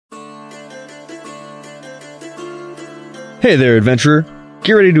Hey there, adventurer!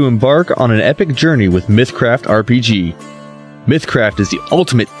 Get ready to embark on an epic journey with Mythcraft RPG. Mythcraft is the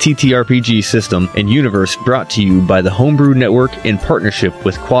ultimate TTRPG system and universe brought to you by the Homebrew Network in partnership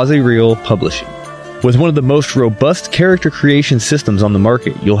with Quasi-Real Publishing. With one of the most robust character creation systems on the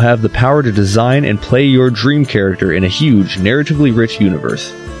market, you'll have the power to design and play your dream character in a huge, narratively rich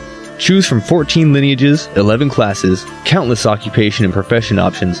universe. Choose from 14 lineages, 11 classes, countless occupation and profession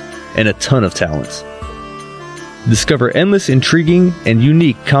options, and a ton of talents. Discover endless, intriguing, and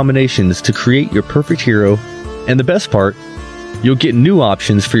unique combinations to create your perfect hero, and the best part, you'll get new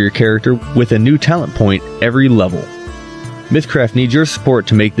options for your character with a new talent point every level. Mythcraft needs your support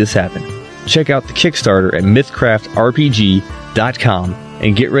to make this happen. Check out the Kickstarter at mythcraftrpg.com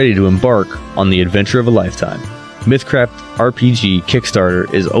and get ready to embark on the adventure of a lifetime. Mythcraft RPG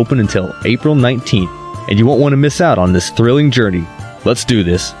Kickstarter is open until April 19th, and you won't want to miss out on this thrilling journey. Let's do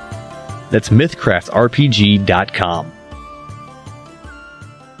this. That's mythcraftrpg.com.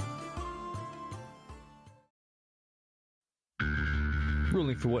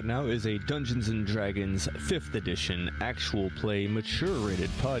 Rolling for What Now is a Dungeons & Dragons 5th edition actual play mature rated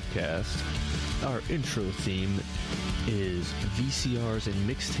podcast. Our intro theme is VCRs and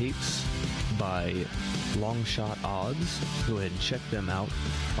Mixtapes by Longshot Odds. Go ahead and check them out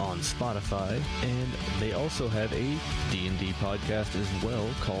on Spotify. And they also have a D&D podcast as well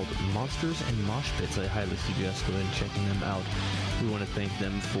called Monsters and Mosh Pits. I highly suggest go ahead and checking them out. We want to thank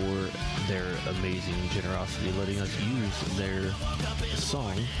them for their amazing generosity letting us use their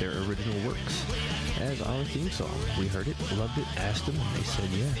song, their original works, as our theme song. We heard it, loved it, asked them, and they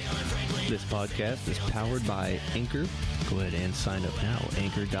said yeah. This podcast is powered by Anchor. Go ahead and sign up now,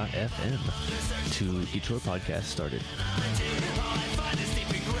 anchor.fm, to get your podcast started.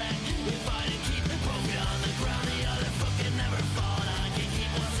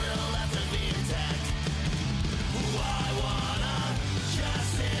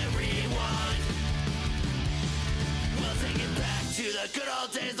 The good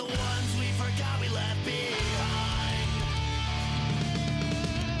old days, the ones we forgot we left behind.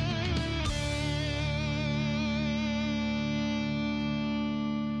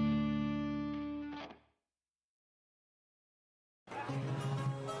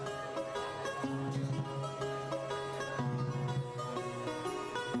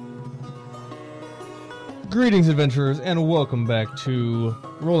 Greetings, adventurers, and welcome back to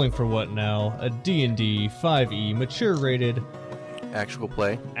Rolling for What Now, a D&D 5e mature rated actual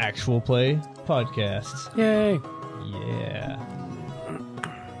play podcast. Yay! Yeah.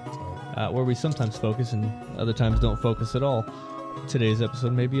 Where we sometimes focus and other times don't focus at all. Today's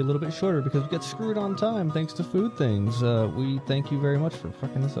episode may be a little bit shorter because we get screwed on time thanks to food things. We thank you very much for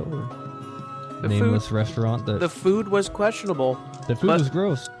fucking us over. The Nameless food, restaurant that... The food was questionable. The food was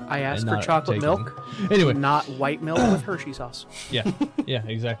gross. I asked for chocolate milk. Anyway. Not white milk with Hershey sauce. Yeah,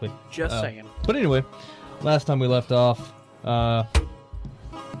 exactly. Just saying. But anyway, last time we left off, the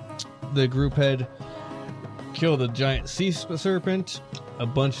group had killed a giant sea serpent, a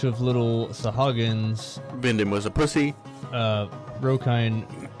bunch of little Sahagins. Vindon was a pussy. Rokine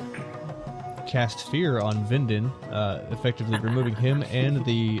cast fear on Vindon, effectively removing him and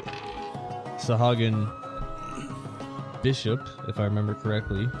the Sahagin bishop, if I remember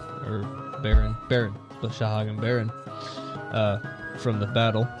correctly, or Baron, the Sahagin Baron, from the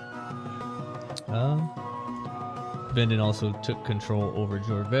battle. Vindon also took control over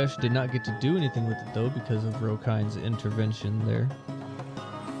Jorvesh. Did not get to do anything with it, though, because of Rokine's intervention there.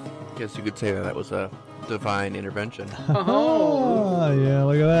 Guess you could say that was a divine intervention. Oh, yeah,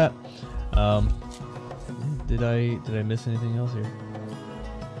 look at that. Did I miss anything else here?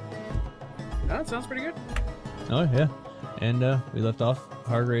 No, that sounds pretty good. Oh, yeah. And we left off.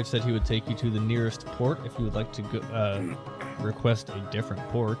 Hargrave said he would take you to the nearest port. If you would like to go, request a different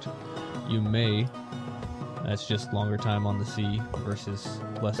port, you may. That's just longer time on the sea versus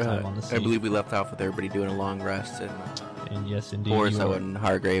less time on the sea. I believe we left off with everybody doing a long rest and yes, indeed, Orso and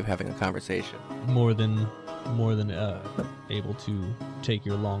Hargrave having a conversation. More than able to take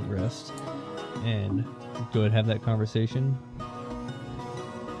your long rest and go ahead and have that conversation.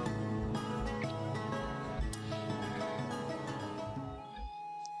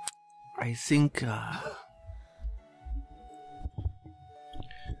 I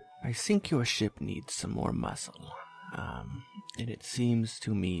think your ship needs some more muscle. And it seems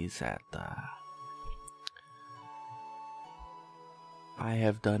to me that I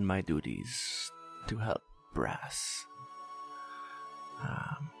have done my duties to help Brass.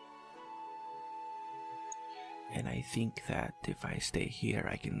 And I think that if I stay here,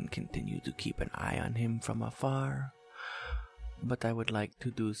 I can continue to keep an eye on him from afar. But I would like to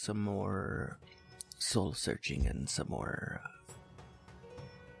do some more soul searching and some more,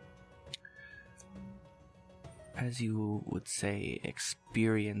 as you would say,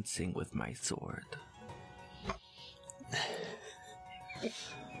 experiencing with my sword.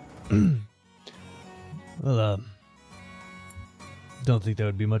 Well, don't think that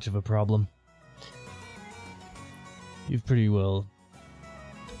would be much of a problem. You've pretty well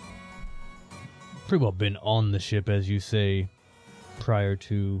been on the ship, as you say, prior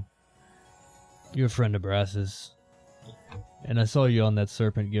to your friend Abrasis. And I saw you on that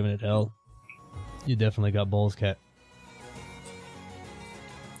serpent giving it hell. You definitely got balls, cat.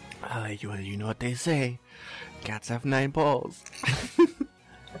 You know what they say. Cats have 9 balls.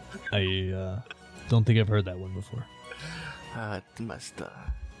 I don't think I've heard that one before. It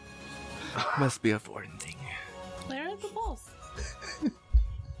must be a foreign thing. Where are the balls?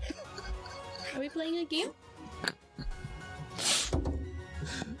 Are we playing a game?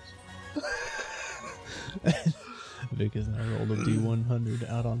 Vic has now rolled a D100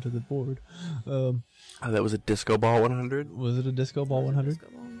 out onto the board. That was a disco ball 100? Was it a disco ball 100?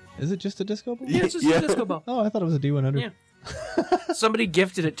 Is it just a disco ball? Yeah, it's just a disco ball. Oh, I thought it was a D100. Yeah. Somebody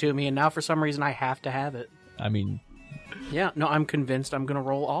gifted it to me, and now for some reason I have to have it. I mean, Yeah, no, I'm convinced I'm gonna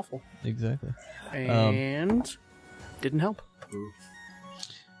roll awful, exactly. and didn't help.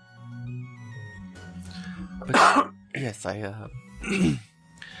 But, yes, I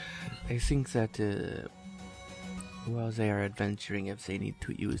think that while they are adventuring, if they need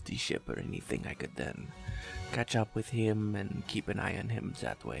to use the ship or anything, I could then catch up with him and keep an eye on him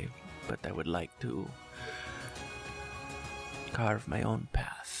that way. But I would like to carve my own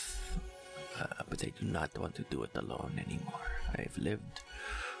path. But I do not want to do it alone anymore. I've lived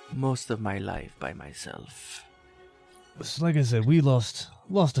most of my life by myself. So like I said, we lost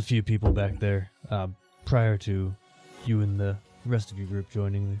a few people back there prior to you and the rest of your group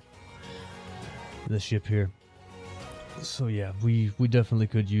joining the ship here. So yeah, we definitely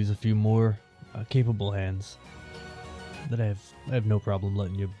could use a few more capable hands. That I have no problem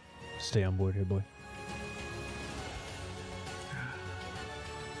letting you stay on board here, boy.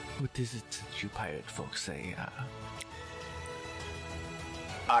 What is it that you pirate folks say?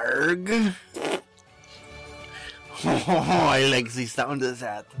 Arg? I like the sound of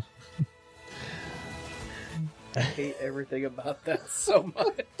that. I hate everything about that so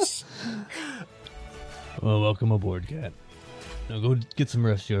much. Well, welcome aboard, cat. Now go get some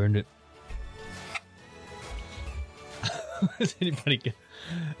rest. You earned it. Does anybody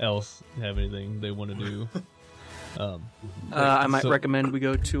else have anything they want to do? I might So- recommend we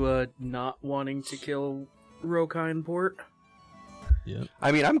go to not wanting to kill Rokine port. Yeah.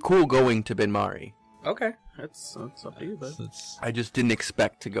 I mean, I'm cool going to Ben Mari. Okay, that's up to you, bud. I just didn't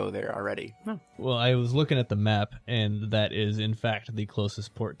expect to go there already. Well, I was looking at the map, and that is, in fact, the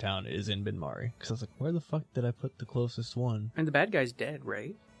closest port town is in Binmari. Because I was like, where the fuck did I put the closest one? And the bad guy's dead,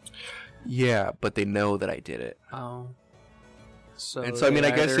 right? Yeah, but they know that I did it. Oh. So, And so, I mean, I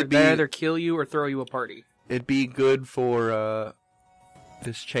guess it'd be- they either kill you or throw you a party. It'd be good for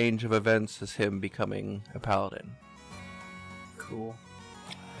this change of events as him becoming a paladin. Cool.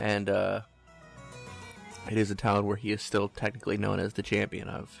 And it is a town where he is still technically known as the champion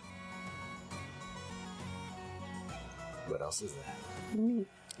of. What else is that?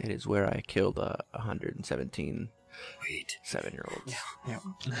 It is where I killed 117 Wait, 7-year-olds. Yeah.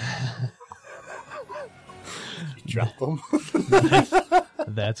 you drop them?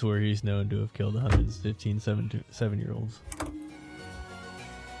 That's where he's known to have killed 115 7-year-olds.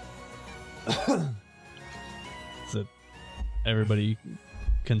 So, everybody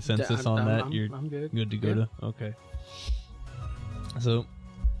consensus on that? You're I'm good. good to go Yeah. to? Okay. So,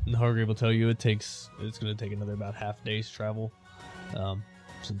 the Hargrave will tell you it's going to take another about half day's travel.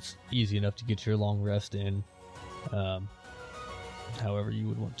 So it's easy enough to get your long rest in. However, you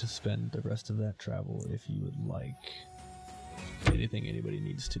would want to spend the rest of that travel if you would like. Anything anybody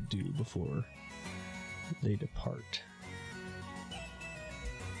needs to do before they depart.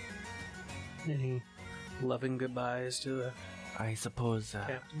 Any loving goodbyes to the I suppose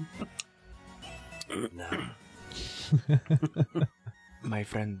captain? No. my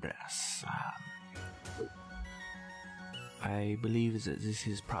friend Brass. I believe that this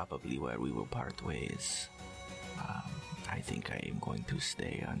is probably where we will part ways. I think I am going to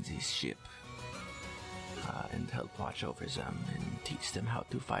stay on this ship and help watch over them and teach them how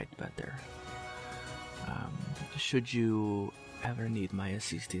to fight better. Should you ever need my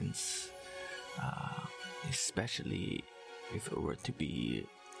assistance, especially if it were to be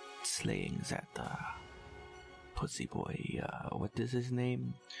slaying that pussy boy, what is his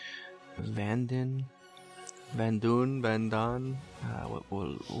name? Vanden? Van Doon, Van Don,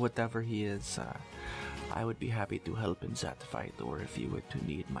 whatever he is, I would be happy to help in that fight, or if you were to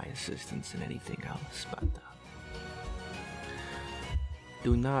need my assistance in anything else, but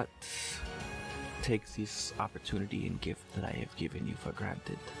do not take this opportunity and gift that I have given you for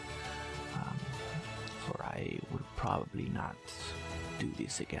granted, for I would probably not do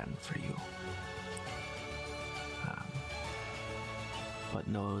this again for you. But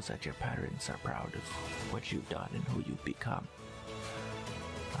know that your parents are proud of what you've done and who you've become.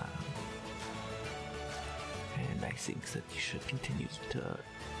 And I think that you should continue to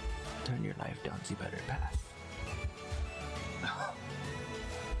turn your life down the better path.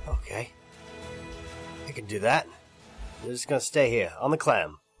 Okay. I can do that. I'm just gonna stay here, on the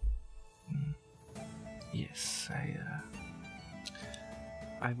clam. Yes,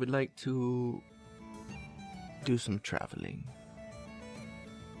 I would like to do some traveling.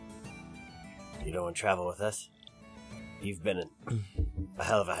 You don't want to travel with us? You've been a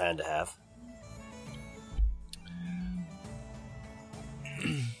hell of a hand to have.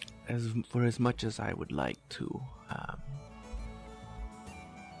 As much as I would like to,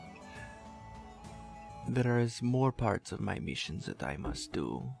 there is more parts of my missions that I must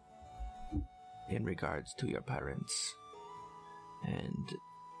do in regards to your parents and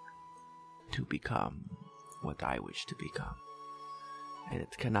to become what I wish to become. And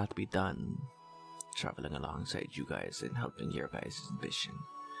it cannot be done traveling alongside you guys and helping your guys' ambition.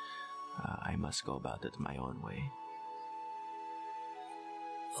 I must go about it my own way.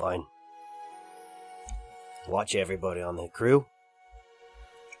 Fine. Watch everybody on the crew.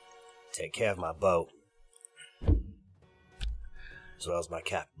 Take care of my boat. As well as my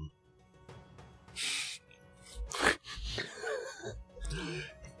captain.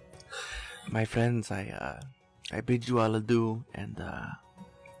 My friends, I bid you all adieu, and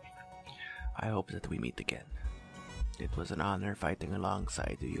I hope that we meet again. It was an honor fighting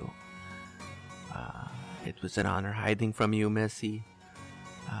alongside you. It was an honor hiding from you, Missy.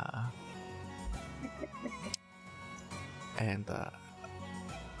 And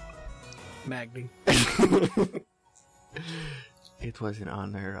Magni. it was an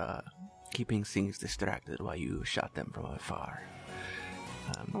honor keeping things distracted while you shot them from afar.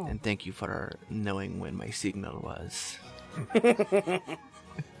 And thank you for knowing when my signal was.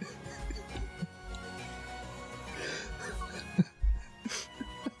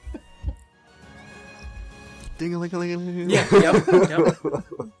 Ding-a-ling-a-ling-a-ling. Yeah, yep.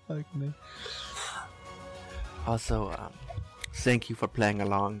 Also, thank you for playing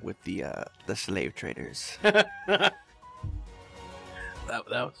along with the slave traders. That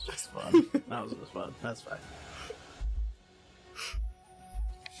was just fun. That was just fun. That's fine.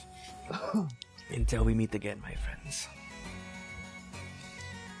 Until we meet again, my friends.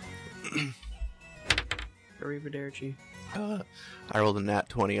 Arrivederci. I rolled a nat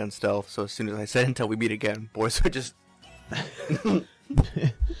 20 on stealth, so as soon as I said until we meet again, boys are just...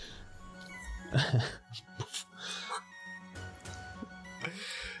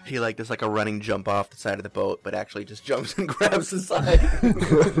 He does like a running jump off the side of the boat, but actually just jumps and grabs the side.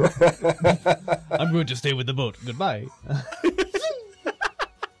 I'm going to stay with the boat. Goodbye.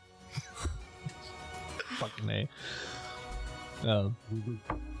 Fucking A.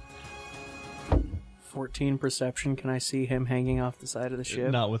 14 perception. Can I see him hanging off the side of the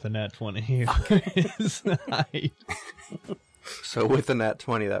ship? Not with a nat 20. So with a nat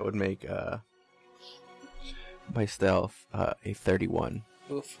 20, that would make my stealth a 31.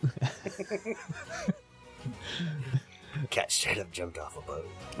 Oof. Cat straight up jumped off a boat.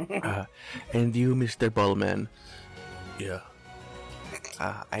 And you, Mr. Bullman. Yeah.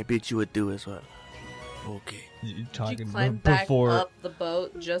 I bid you adieu as well. Okay. Did you climb back up the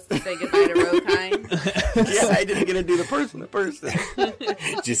boat just to say goodbye to Rokine? Yeah, I didn't get to do the person to person.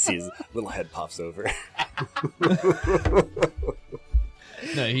 Just see his little head pops over.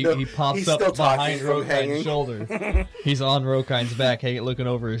 No, he pops he's up still behind talking from hanging. Rokine's shoulder. He's on Rokine's back, looking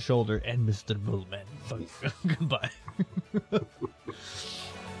over his shoulder, and Mr. Bullman. Goodbye.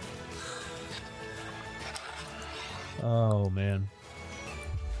 Oh, man.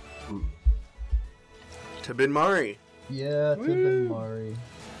 Tabin Mari. Yeah, Tibbin Mari.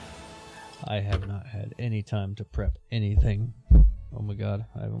 I have not had any time to prep anything. Oh my god,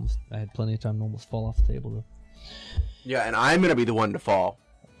 I had plenty of time to almost fall off the table though. Yeah, and I'm gonna be the one to fall.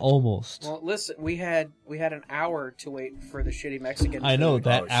 Almost. Well, listen, we had an hour to wait for the shitty Mexican. I know food.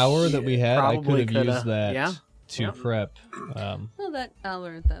 that hour that we had, I Probably could have coulda. used that Yeah. to Yep. prep Well, that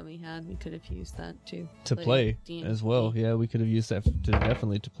hour that we had, we could have used that to play D&D. as well. Yeah, we could have used that to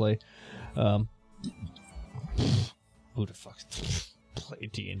definitely to play. Who the fuck? play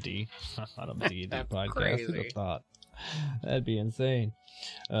D&D on a D&D That's podcast. Who'd crazy. have thought? That'd be insane.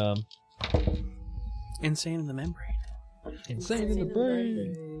 Insane in the membrane. Insane in the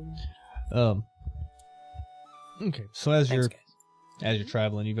brain. Okay, so as you're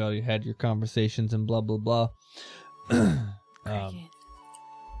traveling, you've already had your conversations and blah blah blah.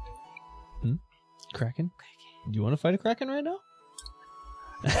 Kraken? Do you want to fight a Kraken right now?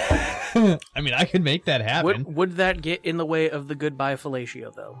 I mean, I could make that happen. Would that get in the way of the goodbye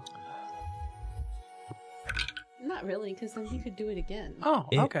fellatio, though? Not really, because then he could do it again. Oh,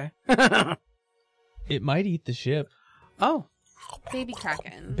 okay. It might eat the ship. Oh. Baby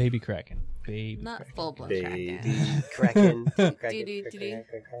Kraken. Baby Kraken. Baby Not Kraken. full blown Baby Kraken.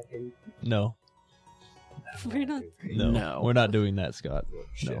 Kraken. No. We're not. No. We're not doing that, Scott.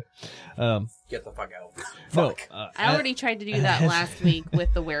 Shit. No. Get the fuck out. No. I already tried to do that last week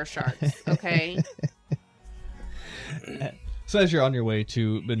with the were sharks. Okay. So as you're on your way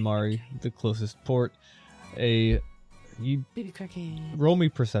to Binmari, the closest port, you Baby Kraken. roll me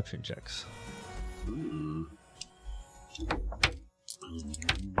perception checks.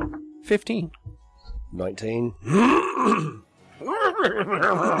 15. 19.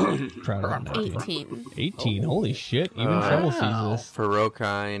 Proud of that 19. 18. 18. Holy shit. Even Trouble sees this. For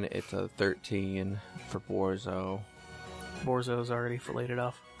Rokine, it's a 13. For Borzo. Borzo's already filleted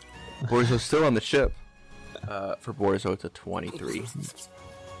off. Borzo's still on the ship. For Borzo, it's a 23.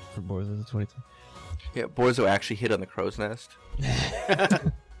 For Borzo, it's a 23. Yeah, Borzo actually hit on the crow's nest.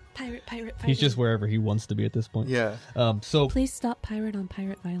 Pirate. He's just wherever he wants to be at this point. Yeah. So Please stop pirate on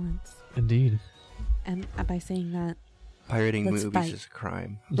pirate violence. indeed. And by saying that, Pirating Let's movies fight. is a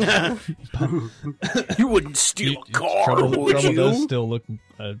crime. You wouldn't steal a car, Trouble would you? does still look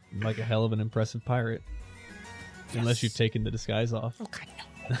like a hell of an impressive pirate. Unless you've taken the disguise off. oh god,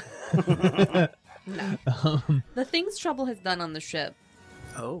 no. No. The things Trouble has done on the ship,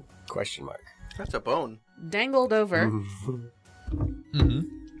 Oh. Question mark. That's a bone. dangled over, Mm-hmm.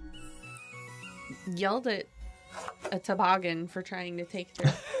 yelled at a toboggan for trying to take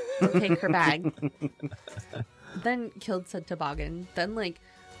her bag, then killed said toboggan, then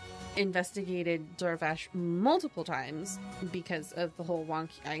investigated Dorvash multiple times because of the whole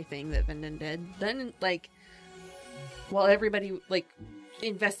wonky eye thing that Vindon did. Then while everybody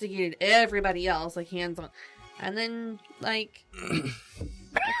investigated everybody else, hands on, and then I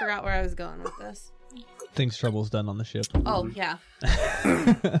forgot where I was going with this. Things Trouble's done on the ship. Oh yeah.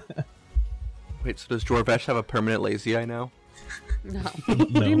 Wait, so does Jorvesh have a permanent lazy eye now? No.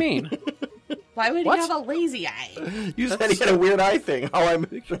 What do you mean? Why would What? he have a lazy eye? You said he had a weird eye thing. How I'm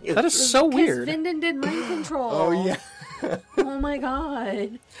That is so weird. Vindon did mind control. Oh yeah. Oh my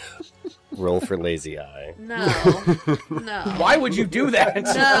god. Roll for lazy eye. No. No. Why would you do that?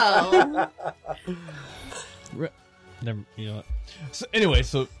 No. Never, you know what? So anyway,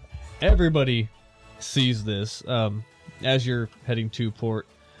 so everybody sees this. As you're heading to port,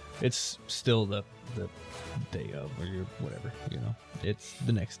 it's still the day of, or your whatever, it's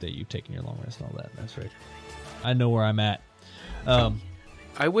the next day. You've taken your long rest and all that. That's right. I know where I'm at.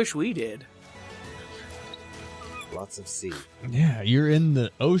 I wish we did. Lots of sea. Yeah, you're in the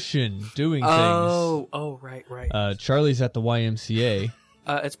ocean doing things. Oh, right. Charlie's at the YMCA.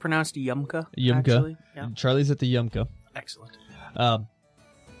 It's pronounced Yumka. Yumka. Actually. Yeah. Charlie's at the Yumka. Excellent. So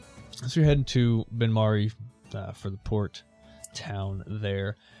you're heading to Binmari for the port town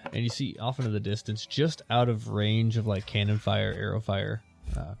there, and you see off into the distance, just out of range of cannon fire, arrow fire,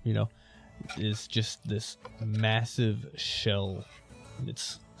 is just this massive shell.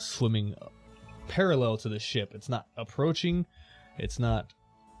 It's swimming parallel to the ship. It's not approaching, it's not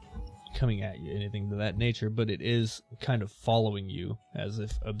coming at you, anything to that nature, but it is kind of following you as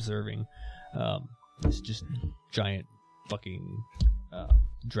if observing. It's just giant fucking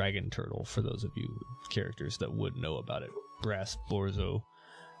dragon turtle, for those of you characters that would know about it. Brass, Borzo,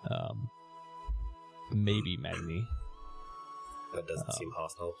 maybe Magni. That doesn't seem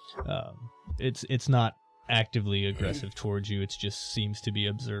hostile. It's not actively aggressive towards you. It just seems to be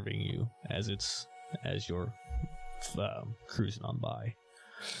observing you as you're cruising on by.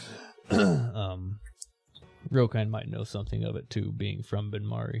 Rokine might know something of it too, being from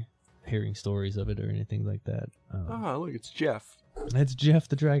Binmari, hearing stories of it or anything like that. Oh, look, it's Jeff. That's Jeff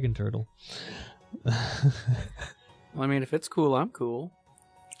the Dragon Turtle. Well, I mean, if it's cool, I'm cool.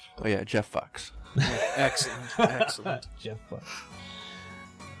 Oh yeah, Jeff fucks. Excellent. Jeff fuck.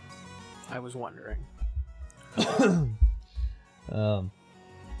 I was wondering.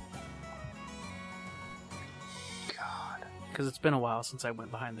 Because it's been a while since I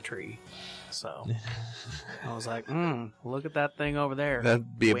went behind the tree. So I was like, look at that thing over there.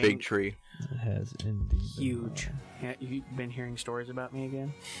 That'd be a big Wink. tree. It has indeed. Huge. Yeah, you've been hearing stories about me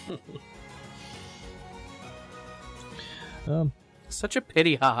again? Such a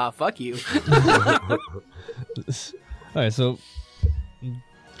pity, haha. Fuck you. Alright, so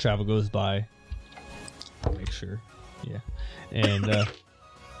travel goes by. Make sure. Yeah. And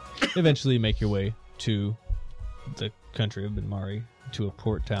eventually make your way to the country of Benmari, to a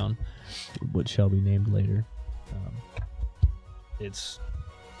port town, which shall be named later. It's,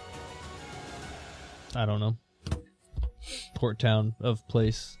 I don't know, port town of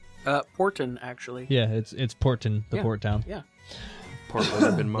place. Porton, actually. Yeah, it's Porton, the port town. Yeah. Portland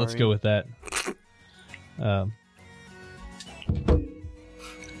have been Let's go with that.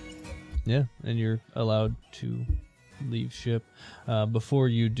 Yeah, and you're allowed to leave ship. Before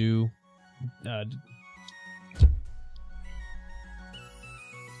you do,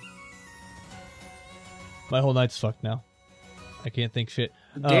 my whole night's fucked now. I can't think shit.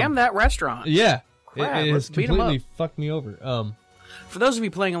 Damn that restaurant. Yeah, Crap, it let's has beat 'em completely up. fucked me over. For those of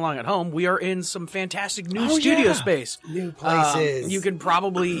you playing along at home, we are in some fantastic new studio space. New places. You can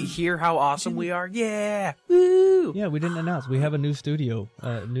probably hear how awesome we are. Yeah. Woo. Yeah, we didn't announce. We have a new studio,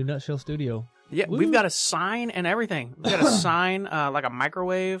 new Nutshell studio. Yeah, Woo. we've got a sign and everything. We've got a sign, like a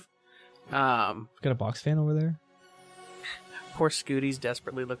microwave. Got a box fan over there. Poor Scooty's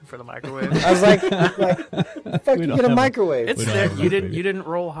desperately looking for the microwave. I was like, fuck, We you don't get a have microwave. It's We don't there. have a You didn't. microwave. You didn't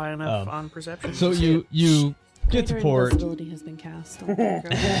roll high enough on perception. So to see you it. get to Greater port. invisibility has been cast. On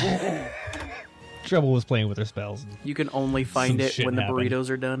the Treble was playing with her spells. You can only find Some it shit when the happened. burritos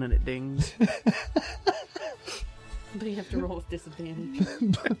are done and it dings. but you have to roll with disadvantage.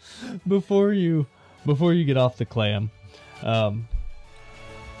 Before you get off the clam,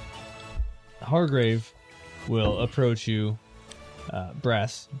 Hargrave will approach you,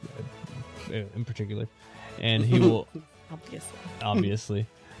 Brass in particular, and he will obviously,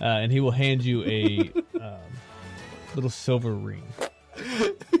 and he will hand you a little silver ring.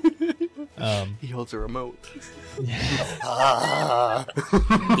 He holds a remote. No.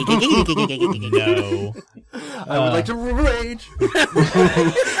 I would like to rage.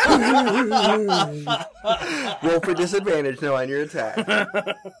 Roll for disadvantage now on your attack.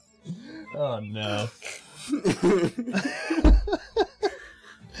 Oh no.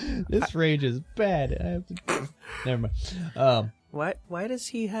 This rage is bad. I have to. Never mind. Why does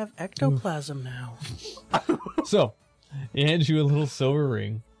he have ectoplasm now? So, he hands you a little silver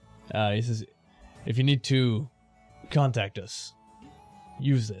ring. He says, if you need to contact us,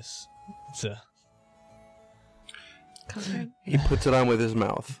 use this. He puts it on with his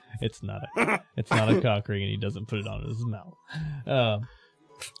mouth. It's not a cock ring, and he doesn't put it on his mouth. So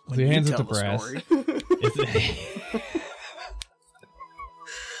he hands it to Brass.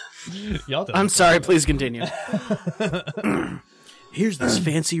 Y'all tell I'm me. sorry, please continue. Here's this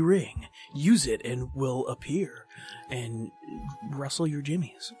fancy ring. Use it and we'll appear and rustle your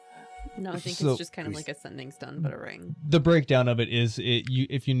jimmies. No, I think So- it's just kind of like a sending stone, but a ring. The breakdown of it is,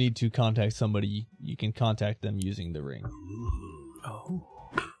 if you need to contact somebody, you can contact them using the ring. Oh.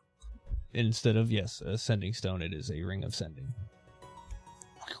 Instead of, yes, a sending stone, it is a ring of sending.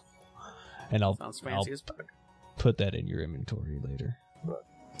 And I'll Sounds fancy as fuck. put that in your inventory later.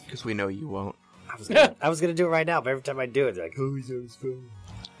 Because we know you won't. I was gonna do it right now, but every time I do it, they're like, oh, he's on his phone.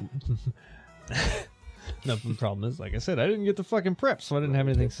 No, the problem is, like I said, I didn't get the fucking prep, so I didn't have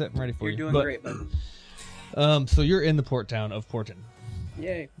anything set and ready for You're you. doing But, great, bud. So you're in the port town of Porton.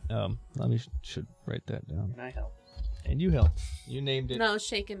 Yay. Let me should write that down. And I help. And you helped. You named it. No,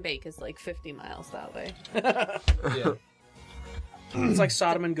 Shake and Bake is like 50 miles that way. Yeah. It's like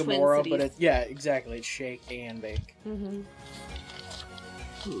Sodom and Twin Gomorrah, but cities. it's, yeah, exactly. It's shake and bake. Mm-hmm.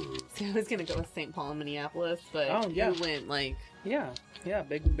 See, I was gonna go with St. Paul and Minneapolis, but Oh, yeah. you went like Yeah,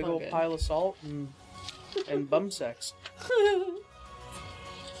 big old Okay. pile of salt and bum sex.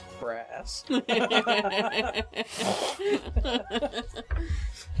 Brass.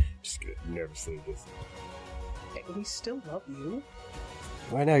 Just good. Nervously. Just... Hey, we still love you.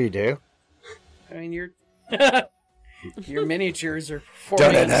 I know you do. I mean, your your miniatures are Done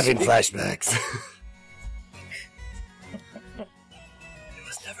performing. and having flashbacks. It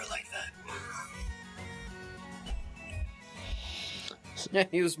was never like that.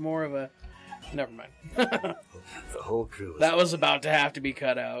 He was more of a. Never mind. The whole crew was That was about to have to be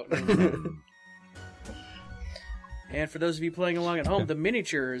cut out. And for those of you playing along at home, the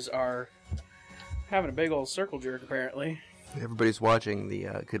miniatures are having a big old circle jerk, apparently. Everybody's watching the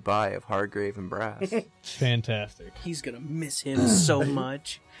goodbye of Hargrave and Brass. It's fantastic. He's gonna miss him so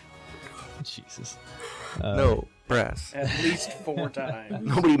much. Jesus. No, Brass. At least 4 times.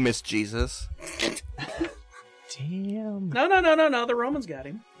 Nobody missed Jesus. Damn. No. The Romans got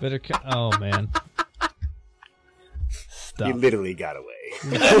him. Better. Oh man. Stop. You literally got away.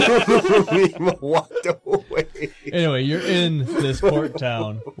 You walked away. Anyway, you're in this port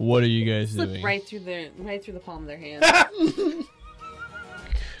town. What are you guys Slip doing? right through the palm of their hand.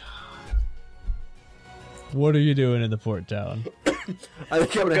 What are you doing in the port town? I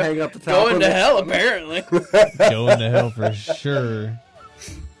think I'm gonna hang up the top. Going of to it. hell, apparently. Going to hell for sure.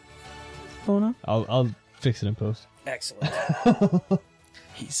 Oh no. I'll fix it in post. Excellent.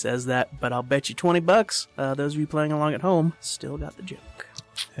 He says that, but I'll bet you $20. Those of you playing along at home still got the joke.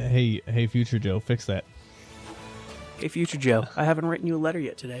 Hey, Future Joe, fix that. Hey, Future Joe, I haven't written you a letter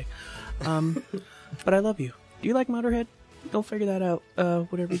yet today. But I love you. Do you like Motorhead? You'll figure that out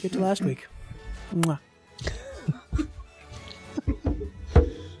whatever you get to last week. Mwah.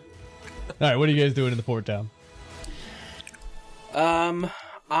 All right, what are you guys doing in the port town? I'm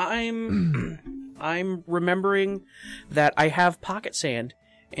remembering that I have pocket sand,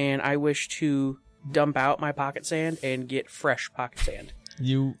 and I wish to dump out my pocket sand and get fresh pocket sand.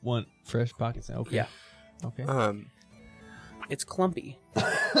 You want fresh pockets? Okay. Yeah. Okay. It's clumpy.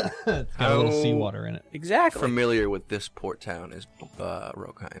 It's got a little seawater in it. Exactly. Familiar with this port town is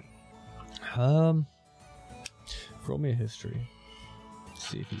Rokheim. Roll me a history.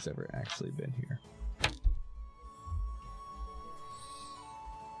 See if he's ever actually been here.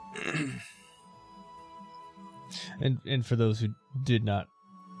 And for those who did not,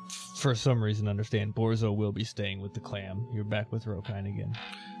 for some reason, understand, Borzo will be staying with the clam. You're back with Rokine again.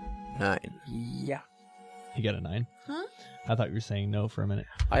 9. Yeah. He got a 9? Huh? I thought you were saying no for a minute.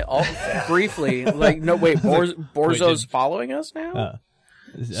 Briefly, no, wait, Borzo's following us now?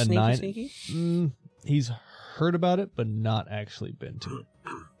 A Sneaky, 9? sneaky? He's heard about it, but not actually been to it.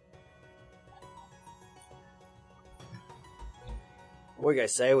 What do you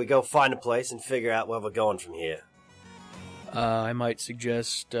guys say? We go find a place and figure out where we're going from here. I might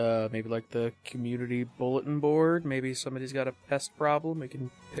suggest maybe like the community bulletin board. Maybe somebody's got a pest problem. We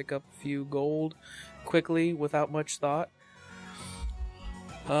can pick up a few gold quickly without much thought.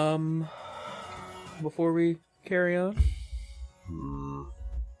 Before we carry on. I'm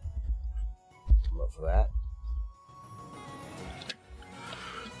up for that.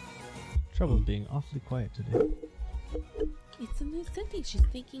 Trouble being awfully quiet today. It's a new city. She's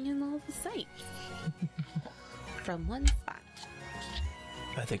taking in all the sights from one spot.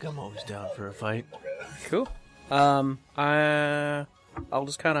 I think I'm always down for a fight. Cool. I'll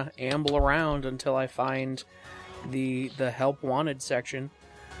just kind of amble around until I find the help wanted section.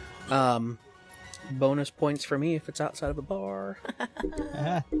 Bonus points for me if it's outside of a bar.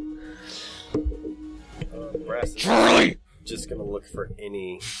 Brass is Charlie! just gonna look for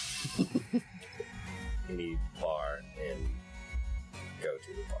any bar and go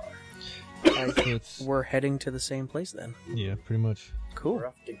to the bar. So it's, We're heading to the same place then. yeah, pretty much. Cool. We're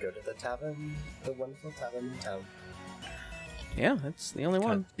off to go to the tavern, the wonderful tavern in town. Yeah, that's the only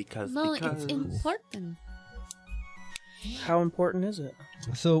one. Because No, it's important. How important is it?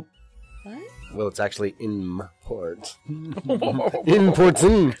 So, What? Well, it's actually important.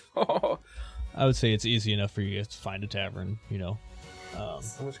 Important. I would say it's easy enough for you guys to find a tavern, you know. How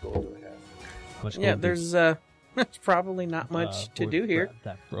much gold do I have? How much Yeah, gold there's probably not much to do here.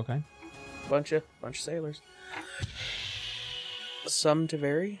 That okay. Bunch of sailors. Some to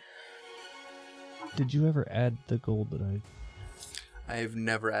vary. Did you ever add the gold that I have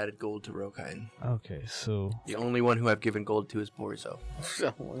never added gold to Rokine. Okay, so The only one who I've given gold to is Borzo.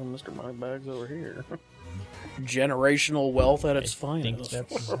 Well, Mr. Moneybags over here. Generational wealth at its I think finest.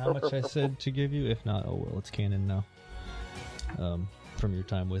 that's how much I said to give you. If not, oh well, it's canon now. From your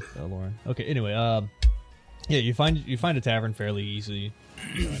time with Lauren. Okay, anyway, yeah, you find a tavern fairly easily.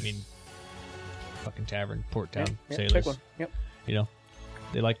 You know, I mean, fucking tavern, port town, Yeah, sailors. pick one. Yep. You know,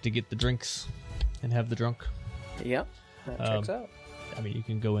 they like to get the drinks and have the drunk. Yep. That checks out. I mean, you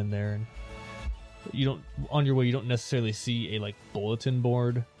can go in there and you don't, on your way, you don't necessarily see a like bulletin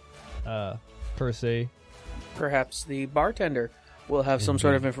board, per se. Perhaps the bartender will have some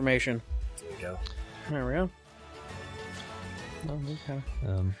sort of information. There we go. There we go. Well, we kind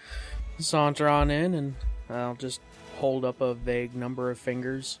Um, of saunter on in, and I'll just hold up a vague number of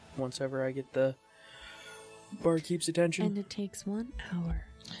fingers once ever I get the barkeep's attention. And it takes 1 hour.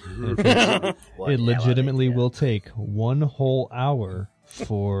 it legitimately will take 1 whole hour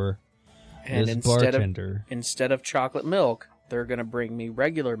for And this bartender. instead of chocolate milk, they're going to bring me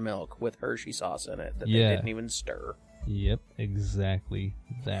regular milk with Hershey sauce in it that they didn't even stir. Yep, exactly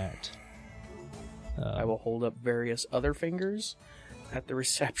that. I will hold up various other fingers at the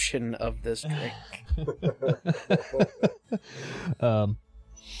reception of this drink.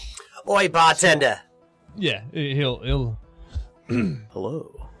 Oi, bartender! Yeah, he'll.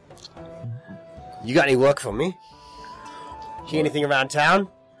 Hello. You got any work for me? See anything around town?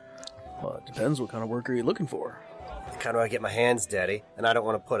 Well, it depends what kind of work are you looking for. I kind of want to get my hands dirty, and I don't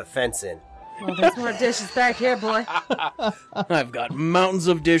want to put a fence in. Well, there's more dishes back here, boy. I've got mountains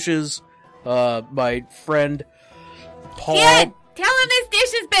of dishes. My friend Paul. Kid, tell him this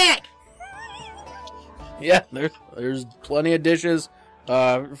dish is back. Yeah, there's plenty of dishes.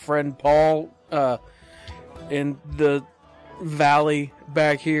 Friend Paul, in the valley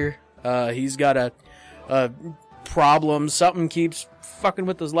back here, he's got a problem. Something keeps fucking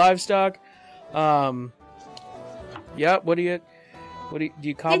with his livestock. Yeah, do you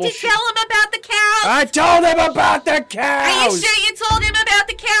cobble? Did you tell him about the cows? I told him about the cows! Are you sure you told him about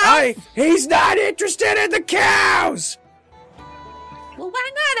the cows? He's not interested in the cows! Well, why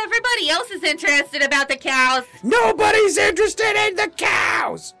not? Everybody else is interested about the cows. Nobody's interested in the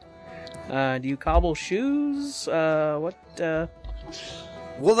cows! Do you cobble shoes? What? We're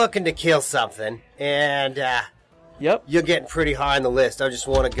looking to kill something, and Yep. you're getting pretty high on the list. I just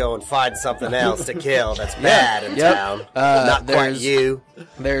want to go and find something else to kill that's bad in town. Not quite you.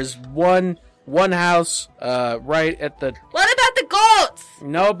 There's one house, right at the... What about the goats?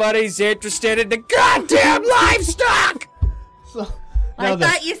 Nobody's interested in the goddamn livestock! I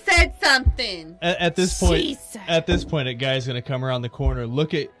thought you said something. At this point, Jesus. a guy's gonna come around the corner,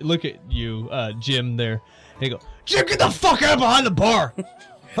 look at you, Jim. There, he go, Jim, get the fuck out behind the bar.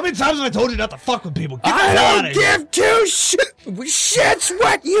 How many times have I told you not to fuck with people? Get the hell out of here. give two shits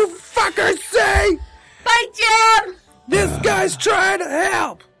what you fuckers say! Bye, Jim. This guy's trying to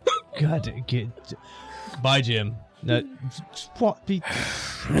help! God, bye, Jim.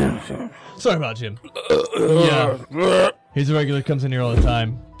 Sorry about Jim. Yeah, he's a regular. Comes in here all the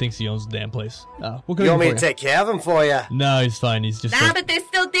time. Thinks he owns the damn place. What can I You do want me for to take care of him for you? No, he's fine. He's just. Nah, but there's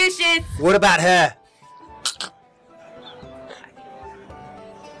still dishes. What about her?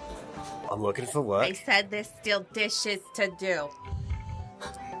 I'm looking for work. I said there's still dishes to do.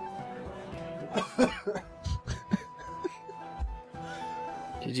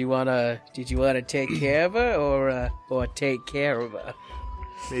 Did you wanna take care of her or take care of her?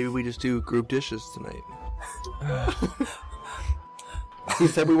 Maybe we just do group dishes tonight. He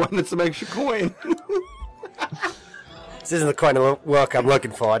said we wanted some extra coin. This isn't the kind of work I'm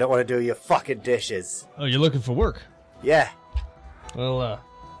looking for. I don't want to do your fucking dishes. Oh, you're looking for work? Yeah. Well,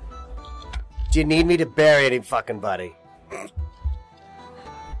 Do you need me to bury any fucking buddy?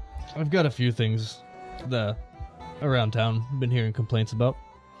 I've got a few things around town been hearing complaints about.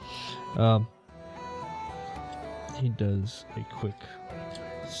 He does a quick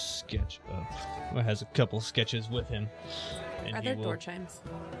sketch of, or has a couple sketches with him. And Are he there will- door chimes?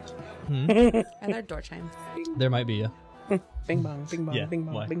 Hmm? Are there door chimes? There might be, yeah. Bing bong, bing bong, Yeah, bing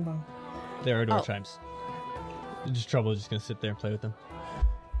bong, why? bing bong. There are door Oh. chimes. Just trouble just gonna sit there and play with them.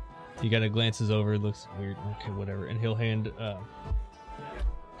 He kind of glances over, looks weird, okay, whatever, and he'll hand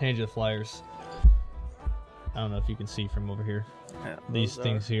you the flyers. I don't know if you can see from over here. Yeah, These those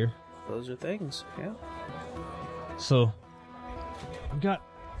things are- here. Those are things, yeah. So, I've got.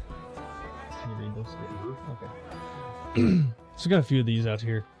 Can you read those? Okay. So, I got a few of these out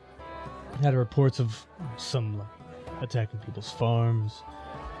here. Had reports of some like, attacking people's farms.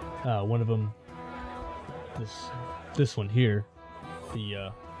 One of them, this one here,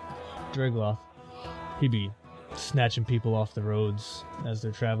 the Dregloth, he'd be snatching people off the roads as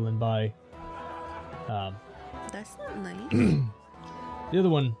they're traveling by. That's not nice. The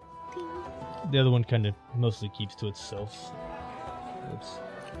other one kind of mostly keeps to itself. Oops.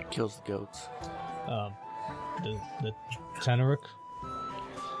 Kills the goats. The Tanaruk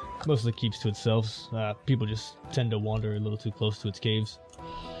mostly keeps to itself. People just tend to wander a little too close to its caves.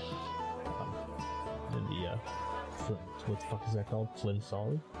 And the what the fuck is that called?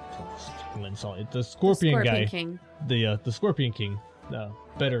 Flinsol? The Scorpion guy. King. The Scorpion King.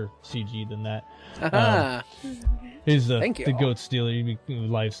 Better CG than that. Aha. Is the Thank you. goat stealer,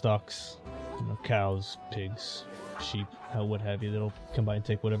 livestocks, cows, pigs, sheep, what have you. That'll come by and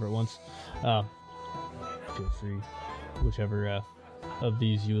take whatever it wants. Feel free, whichever of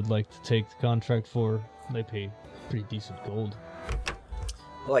these you would like to take the contract for. They pay pretty decent gold.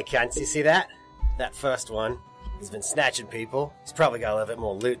 Boy, can't you see that? That first one. He's been snatching people. He's probably got a little bit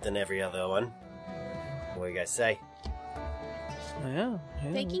more loot than every other one. What do you guys say? Yeah.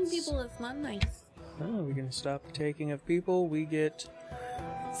 Taking that's- people is not nice. Oh, we can stop taking of people. We get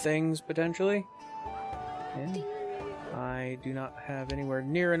things potentially. Yeah. I do not have anywhere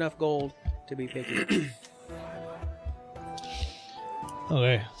near enough gold to be picking.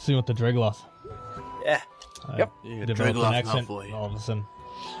 Okay, see what the Dregloth. Yeah. Yep. Yeah, Developed Dregloth an accent Malfoy. all of a sudden.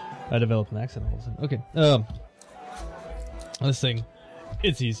 I developed an accent all of a sudden. Okay. This thing,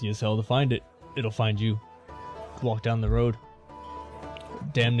 it's easy as hell to find it. It'll find you. Walk down the road.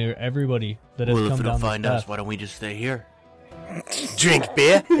 Damn near everybody that has Well, come if it'll down find this us, path. why don't we just stay here? Drink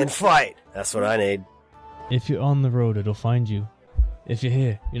beer and fight. That's what I need. If you're on the road, it'll find you. If you're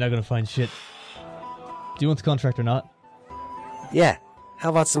here, you're not gonna find shit. Do you want the contract or not? Yeah. How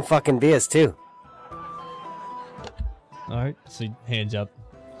about some fucking beers too? Alright, so he hands out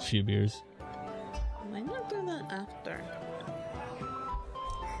a few beers. Why not do that after?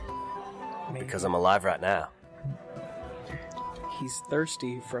 Because I'm alive right now. He's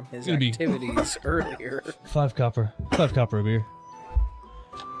thirsty from his Gonna be- activities earlier. 5 copper. 5 copper a beer.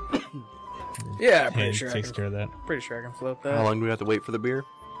 Yeah, I'm pretty Hand sure. I takes can, care of that. pretty sure I can float How that. long do we have to wait for the beer?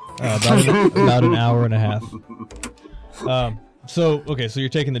 About an hour and a half. So you're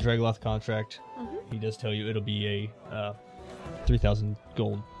taking the Dragloth contract. He does tell you it'll be a 3,000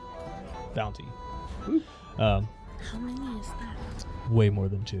 gold bounty. How many is that? Way more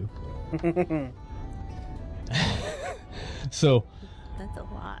than 2. So That's a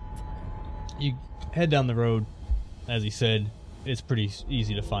lot. you head down the road. As he said, it's pretty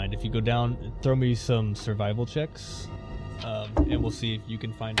easy to find. If you go down, throw me some survival checks, and we'll see if you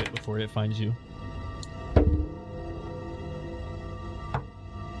can find it before it finds you.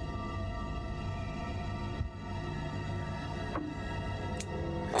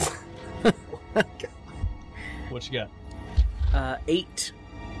 What you got? 8.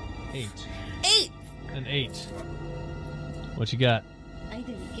 8. 8! An 8. What you got? I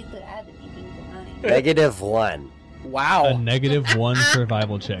didn't get to add anything to mine. -1. Wow. A -1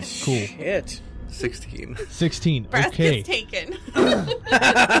 survival check. Cool. Shit. 16. 16. Brass Okay. gets taken.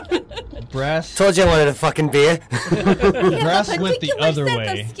 Brass. Told you I wanted a fucking beer. Brass went the Particular other set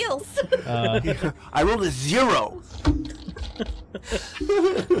way. Of skills. I rolled a 0.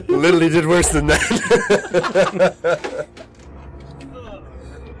 Literally did worse than that.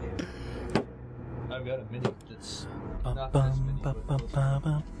 I've got a minute that's not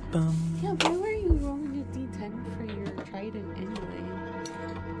Yeah, why were you rolling a d10 for your trident anyway?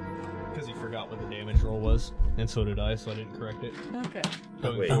 because he forgot what the damage roll was, and so did I, so I didn't correct it. Okay.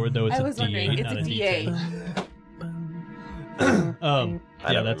 Going Wait. forward, though, it's I a was wondering, D8, it's not a a D8. D10.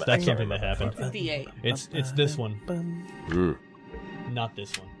 I Yeah, don't that's remember- I can't something that remember. happened. It's a D8. It's this one, Mm, not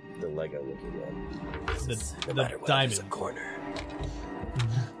this one. the Lego looking one. The No matter what, there's a diamond, corner.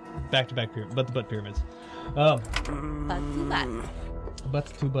 back-to-back butt pyramids. But to that.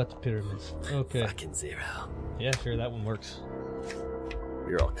 Butt pyramids. Okay, Fucking 0. yeah, sure, that one works.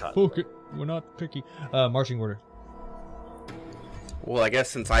 You're all cut. Fuck it, we're not picky. Marching order. Well, I guess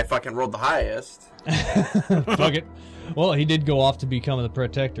since I fucking rolled the highest. Fuck it. Well, he did go off to become the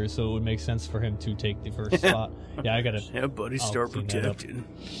protector, so it would make sense for him to take the first spot. Yeah, I gotta. Yeah, buddy, I'll start clean that up. protecting.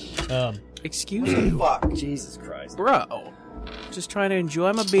 Excuse you, Fuck, Jesus Christ. bro. Just trying to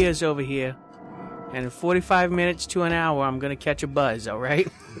enjoy my beers over here. And in 45 minutes to an hour, I'm gonna catch a buzz, alright?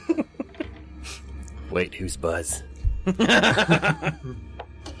 Wait, who's Buzz?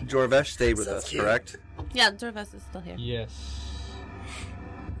 Jorvesh stayed with Sounds us, cute. correct? Yeah, Dorvas is still here. Yes.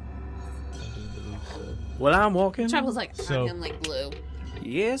 I do believe so. Well, I'm walking. Travel's like So- on him like blue.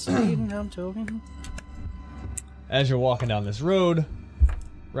 Yes, lady, I'm talking. As you're walking down this road,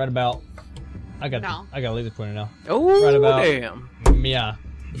 right about, I got No. a laser pointer now. Oh, Right about- damn. Yeah,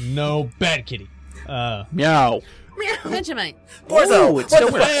 no bad kitty. Meow. Vegemite. Borzo! it's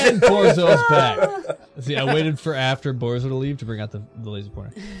still And Borzo's back. See, I waited for after Borzo to leave to bring out the laser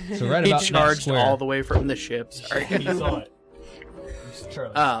pointer. So right He about that charged square. all the way from the ship. Sorry. He saw it.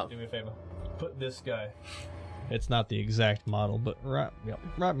 Charlie, Oh. do me a favor. Put this guy. It's not the exact model, but right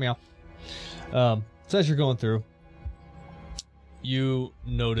meow. So as you're going through, you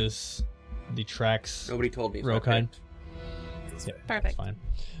notice the tracks. Nobody told me. Rokine. Yeah, Perfect. that's fine.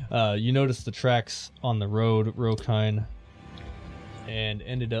 You notice the tracks on the road, Rokine, and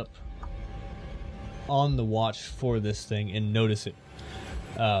ended up on the watch for this thing and notice it.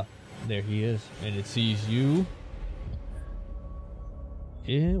 There he is, and it sees you.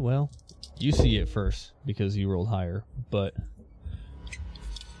 Yeah, well, you see it first because you rolled higher, but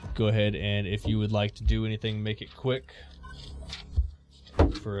go ahead and if you would like to do anything, make it quick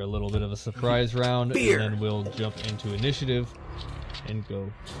for a little bit of a surprise round, Beer. and then we'll jump into initiative and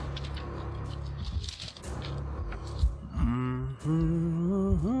go.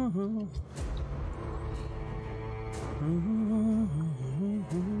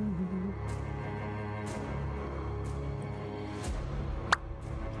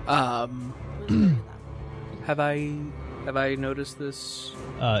 Have I noticed this?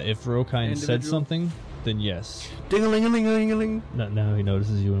 If Rokine said Individual? something, then yes. Ding-a-ling-a-ling-a-ling. Now he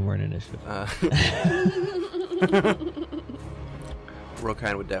notices you and we're in initiative.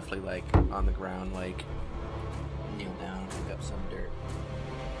 Rokan would definitely, like, on the ground, like, kneel down, pick up some dirt.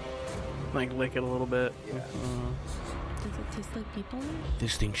 Like, lick it a little bit. Yeah. Does it taste like people?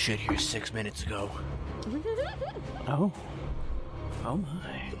 This thing shit here 6 minutes ago. Oh. Oh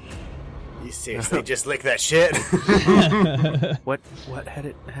my. You seriously just lick that shit? What had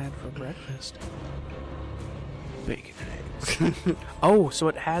it had for breakfast? Bacon and eggs. Oh, so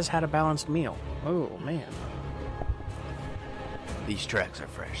it has had a balanced meal. Oh, man. These tracks are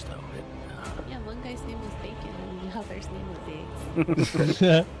fresh, though. Yeah, one guy's name was Bacon and the other's name was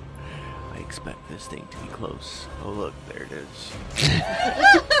Eggs. I expect this thing to be close. Oh, look, there it is.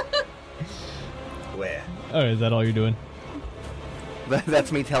 Where? Alright, is that all you're doing?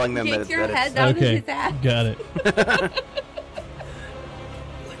 That's me telling them Yank that, your that head it's... down Okay, his ass. got it. Look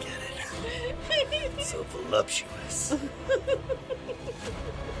at it. So voluptuous.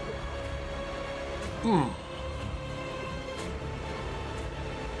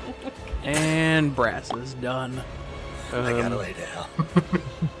 And Brass is done. I gotta lay down.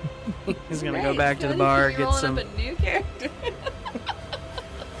 He's gonna go back to the bar, get some... Up a new character.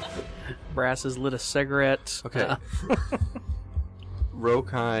 Brass has lit a cigarette. Okay.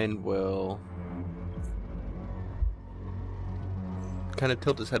 Rokan will kind of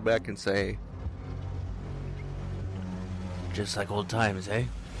tilt his head back and say, Just like old times, eh?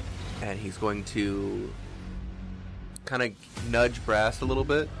 and he's going to kind of nudge Brass a little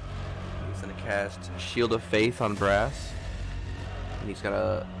bit. He's going to cast Shield of Faith on Brass, and he's going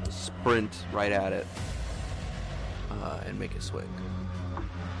to sprint right at it and make a swing.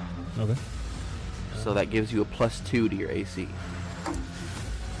 Okay. So that gives you a +2 to your AC.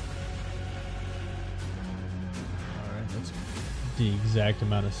 Alright, that's the exact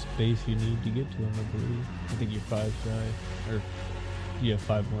amount of space you need to get to him, I believe. I think you're 5 shy. Or you have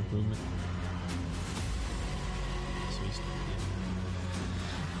 5 more movement. So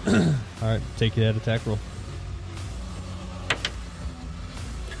he's... Alright, take that attack roll.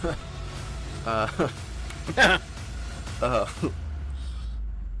 Uh,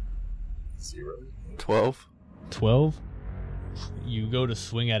 12. 12. You go to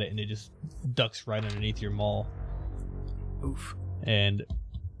swing at it and it just ducks right underneath your maul. Oof. And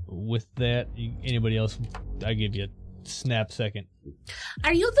with that, anybody else, I give you a snap second.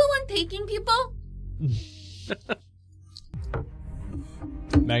 Are you the one taking people?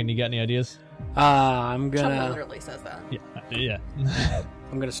 Magni, got any ideas? I'm Trouble gonna literally says that. Yeah.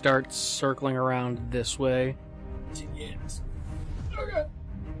 I'm gonna start circling around this way.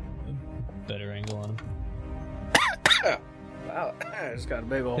 Better angle on him. Wow, I just got a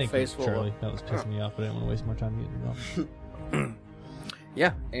big old Thank face you, full. Charlie. That was pissing me off, but I didn't want to waste more time getting it off.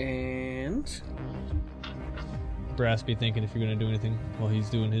 Yeah, and Brass be thinking if you're going to do anything while he's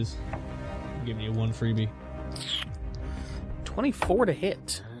doing his. I'm giving you 1 freebie. 24 to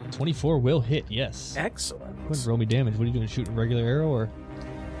hit. 24 will hit, yes. Excellent. Go ahead and roll me damage. What are you doing? Shooting a regular arrow or?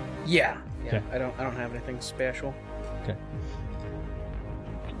 Yeah. Okay. I don't have anything special. Okay.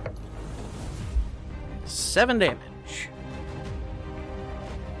 7 damage.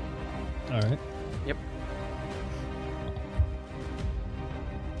 Alright. Yep.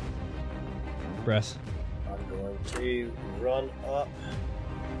 Brass. I'm going to run up.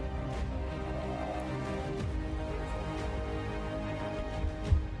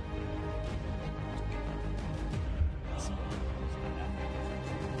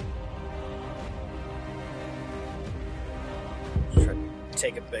 Try to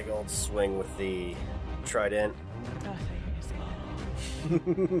take a big old swing with the trident. Oh, I thought you were gonna say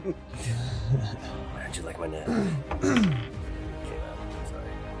that. How'd you like my net?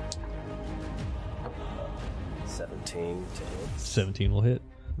 Sorry. 17 to hit. 17 will hit.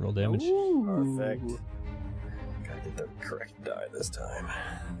 Roll damage. Perfect. Gotta get the correct die this time.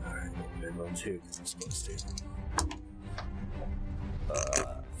 Alright, maybe roll 2 because I'm supposed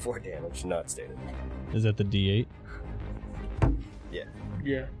to. 4 damage, not stated. Is that the D8? Yeah.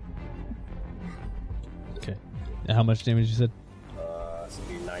 Yeah. Okay. And how much damage you said? This will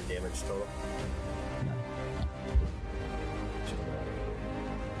be 9 damage total.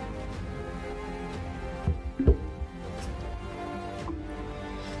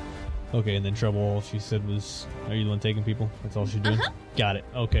 Okay, and then trouble, all she said was, are you the one taking people? That's all she's doing? Got it.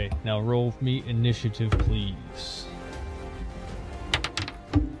 Okay, now roll me initiative, please.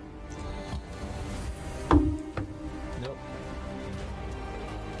 Nope.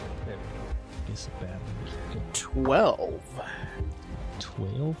 There we go. Guess a bad one. 12.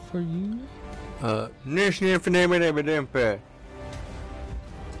 12 for you?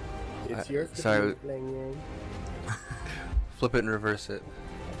 It's your sorry. playing. Flip it and reverse it.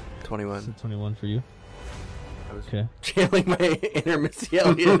 21. So 21 for you. I was Okay. channeling my inner Missy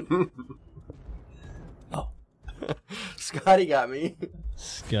Elliott. Oh. Scotty got me.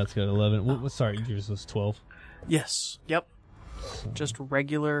 Scout's got 11. Sorry, yours was 12. Yes. Yep. Just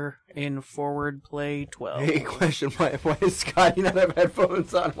regular in forward play 12. Hey, question: Why does Scotty not have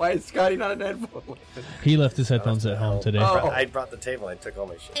headphones on? Why is Scotty not in headphones? He left his headphones at home today. Oh. I brought the table and took all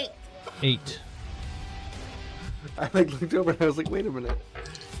my shit. 8. I looked over and I was like, wait a minute,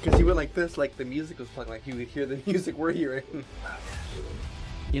 because he went like this, like the music was playing, like he would hear the music we're hearing.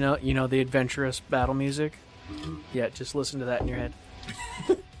 You know the adventurous battle music? Yeah, just listen to that in your head.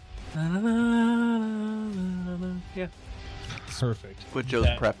 Yeah. Perfect. What Joe's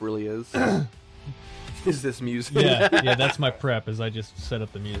That- prep really is this music? Yeah, that's my prep. Is I just set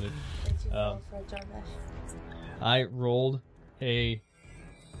up the music. I rolled a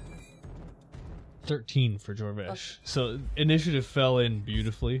 13 for Jorvesh. So initiative fell in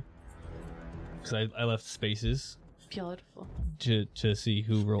beautifully because I left spaces Beautiful. to see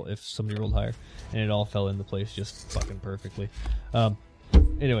who roll if somebody rolled higher, and it all fell into place just fucking perfectly.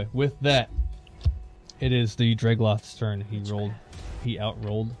 Anyway, with that, it is the Dregloth's turn. He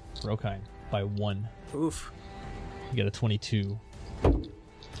outrolled Rokine by 1. Oof. He got a 22.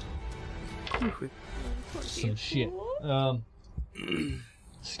 Some shit.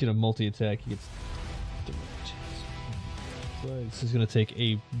 Just gonna multi-attack. He gets 3 chances. This is gonna take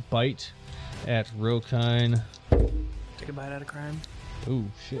a bite at Rokine. Take a bite out of crime. Ooh,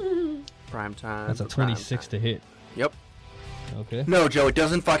 shit. Prime time. That's a prime 26 time. to hit. Yep. Okay. No, Joe, it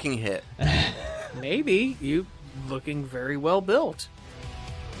doesn't fucking hit. Maybe you looking very well built.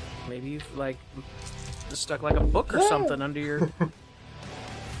 Maybe you've stuck like a book or something under your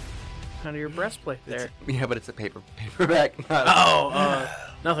breastplate there. Yeah, but it's a paperback. Not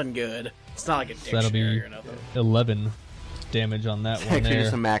Nothing good. It's not like a So that'll dictionary be or nothing. 11 damage on that one actually there.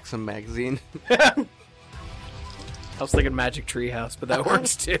 just a Maxim magazine. I was thinking Magic Treehouse, but that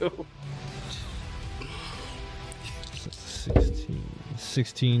works too.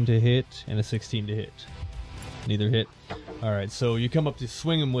 16 to hit and a 16 to hit. Neither hit. Alright, so you come up to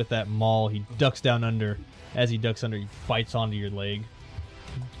swing him with that maul. He ducks down under. As he ducks under, he bites onto your leg.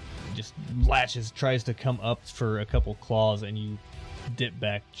 He just latches, tries to come up for a couple claws, and you dip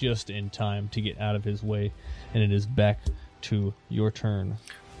back just in time to get out of his way. And it is back to your turn.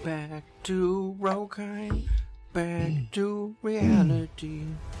 Back to Rokine. Back to reality.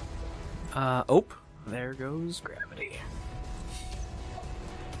 There goes gravity.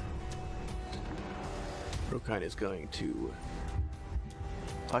 Rokine is going to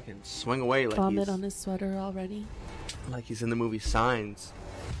fucking swing away Vomit on his sweater already. like he's in the movie Signs.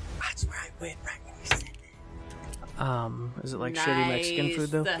 That's where I went right when you said that. Is it like shitty Mexican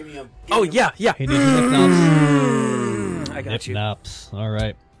food though? Give me a, Oh yeah. He needs Nipnops. I got you. Nipnops.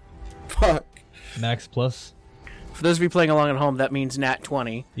 Alright. Fuck. Max plus. For those of you playing along at home, that means nat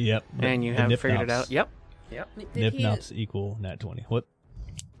 20, Yep. and you The have figured it Nipnops. out. Yep. Did Nipnops equal nat 20. What?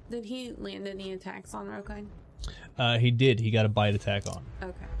 he land any attacks on Rokine? He did. He got a bite attack on.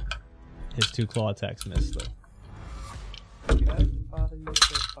 Okay. His 2 claw attacks missed, though.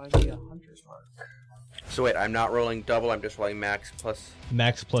 So wait, I'm not rolling double, I'm just rolling max plus.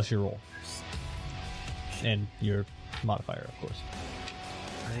 Max plus your roll. And your modifier, of course.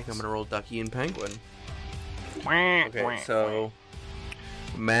 I think I'm gonna roll Ducky and Penguin. Okay, so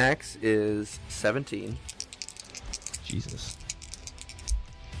max is 17. Jesus.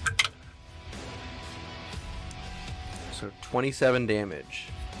 So 27 damage.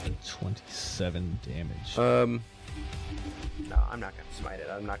 27 damage. No, I'm not gonna smite it.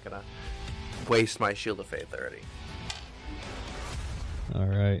 I'm not gonna waste my Shield of Faith already.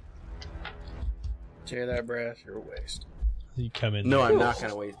 Alright. Tear that brass, you're a waste. You come in. No, there. I'm not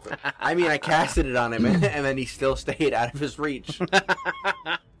gonna waste it. I mean, I casted it on him, and then he still stayed out of his reach.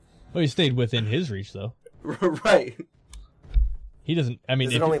 Well, he stayed within his reach, though. Right. He doesn't. I mean,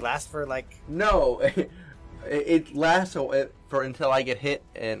 Does it only last for like? No, it lasts for until I get hit,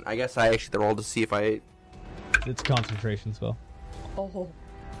 and I guess I actually rolled to see if it's a concentration spell. Oh.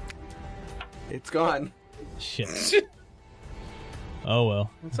 it's gone. Shit. Oh,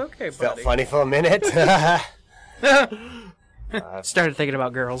 well. It's okay, Felt buddy. funny for a minute. Started thinking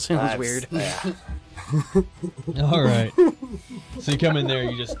about girls. It was weird. Yeah. Alright. So you come in there,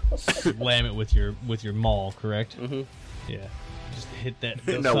 you just slam it with your maul, correct? Mm-hmm. Yeah. Just hit that.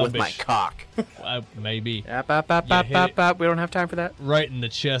 No, with my cock. Maybe. App. Yeah, hit it. We don't have time for that. Right in the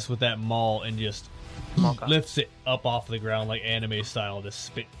chest with that maul and just Maul cock. lifts it up off the ground like anime style to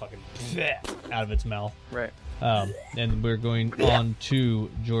spit fucking out of its mouth. Right. And we're going on to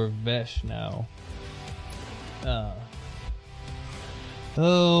Jorvesh now.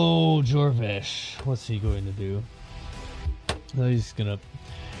 Jorvesh. What's he going to do? He's gonna...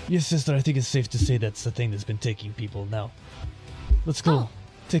 Yes, sister, I think it's safe to say that's the thing that's been taking people now. Let's go.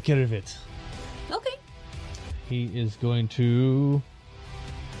 Take care of it. Okay. He is going to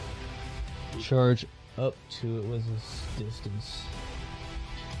charge up to... It was this distance.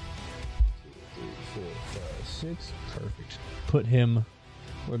 2, 3, 4, 5, 6. Perfect. Put him...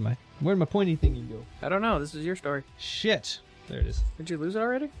 Where'd my pointy thingy go? I don't know. This is your story. Shit. There it is. Did you lose it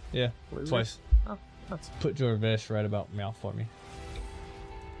already? Yeah, Lose twice. Oh, that's... Put Jorvesh right about meow for me.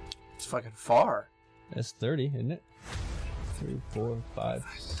 It's fucking far. That's 30, isn't it? 3, 4, 5,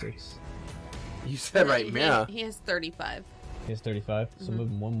 6. You said right, yeah. He has 35. He has 35, so move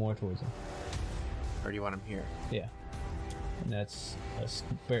him one more towards him. Or do you want him here? Yeah. And that's a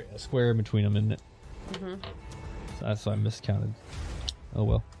square in between them, isn't it? Mm-hmm. So that's why I miscounted. Oh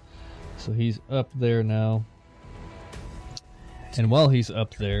well. So he's up there now. And while he's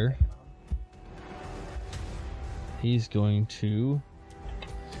up there, he's going to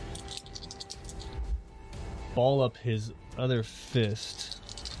ball up his other fist.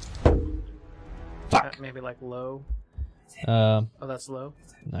 Fuck. Maybe like low. Oh, that's low.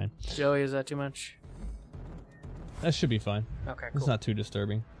 9. Joey, is that too much? That should be fine. Okay, cool. It's not too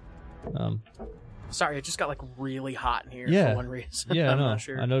disturbing. Sorry, it just got like really hot in here Yeah. for one reason. Yeah, I I'm know. not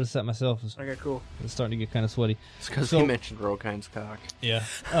sure. I noticed that myself. Okay, cool. It's starting to get kind of sweaty. It's because So- he mentioned Rokind's cock. Yeah.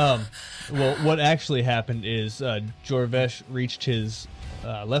 Well, what actually happened is Jorvesh reached his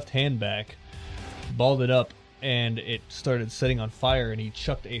left hand back, balled it up, and it started setting on fire, and he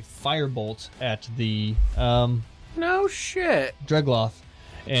chucked a firebolt at the No shit. Dregloth,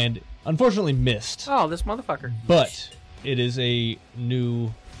 and unfortunately missed. Oh, this motherfucker. But it is a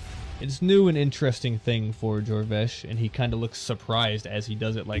new... It's new and interesting thing for Jorvesh, and he kind of looks surprised as he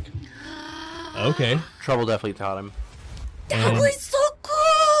does it, like, okay. Trouble definitely taught him. That was so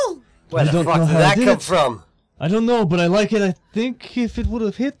cool! Where I the don't fuck know did how I that did come it. from? I don't know, but I like it. I think if it would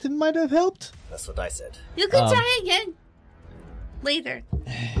have hit, it might have helped. That's what I said. You can try again. Later.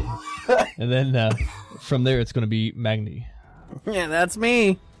 And then from there, it's going to be Magni. Yeah, that's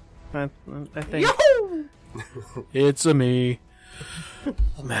me. I think. It's a me.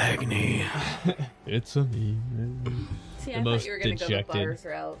 Magni. It's a me. See, The I thought most you were going to go the dejected. Butters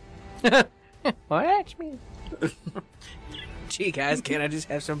route. Watch me. Gee, guys, can't I just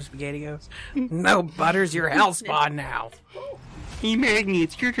have some SpaghettiOs? No, Butters, you're hellspawn now. Hey, Magni,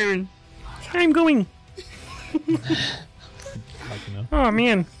 it's your turn. I'm going. Like, you know. Oh,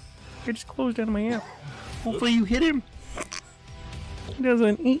 man. I just closed out of my app. Hopefully you hit him. He does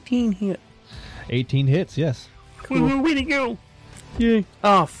an 18 hit. 18 hits, yes. Cool. Way to go. Yay.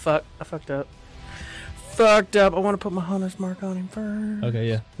 Oh, fuck. I fucked up. Fucked up. I want to put my hunter's mark on him first. Okay,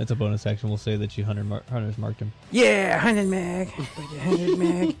 yeah. That's a bonus action. We'll say that you hunter's marked him. Yeah, 100 mag. Put the 100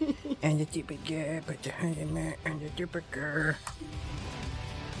 mag. And the stupid guy. Put the 100 mag. And the stupid girl.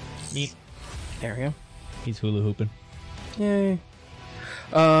 Neat. There we go. He's hula hooping. Yay.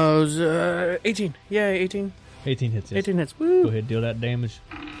 18. Yay, 18. 18 hits, yes. 18 hits. Woo. Go ahead, deal that damage.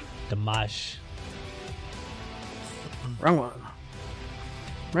 Damash. Wrong one.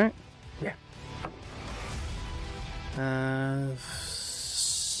 Right? Yeah.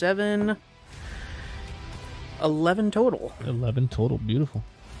 7. 11 total. 11 total. Beautiful.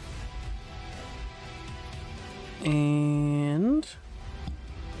 And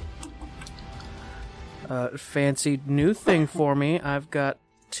fancy new thing for me. I've got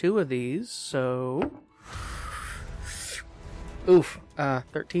 2 of these, so oof.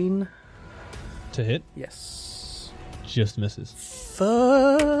 13. To hit, Yes. just misses.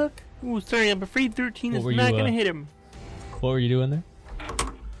 Fuck. Oh, sorry. I'm afraid 13 What is were not you, gonna hit him. What were you doing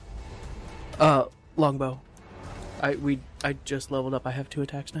there? Longbow. I just leveled up. I have 2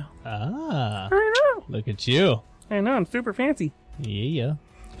 attacks now. Ah, I know. look at you. I know. I'm super fancy. Yeah.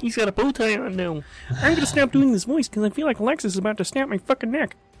 He's got a bow tie on now. I'm gonna stop doing this voice because I feel like Alexis is about to snap my fucking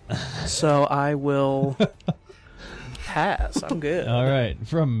neck. So I will pass. I'm good. All right.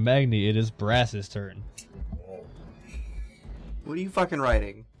 From Magni, it is Brass's turn. What are you fucking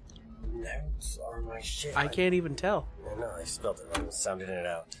writing? Notes are my shit. I can't even tell. No, I spelled it wrong. Sounded it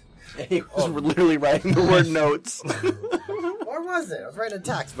out. He was literally writing the word notes. Or was it? I was writing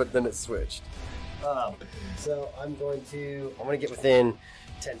attacks, but then it switched. So I'm going to get within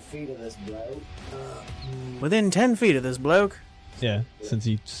 10 feet of this bloke. Within 10 feet of this bloke. Yeah, since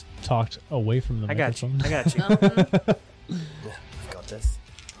he talked away from the I got you. microphone. I got you. Got this.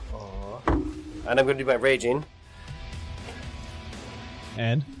 Aww. And I'm going to do my raging.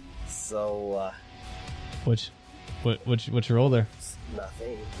 And So What's your roll there?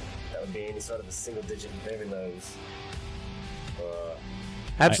 Nothing. That would be any sort of a single digit very lows.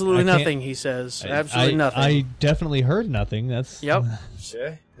 Absolutely I can't- nothing, he says. Absolutely nothing. I definitely heard nothing. That's Yep.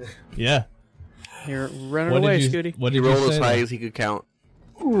 Sure. yeah. You're running What away, did you, Scooty. What He did you rolled say as high there? as he could count.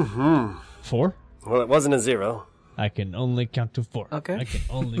 4? Well, it wasn't a 0. I can only count to 4. Okay. I can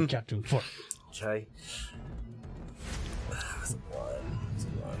only count to 4. Okay. Was it 1? Was it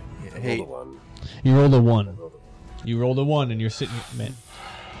 1? Hey. Rolled a 1. You rolled a 1. Rolled a 1. You rolled a 1, and you're sitting. Man,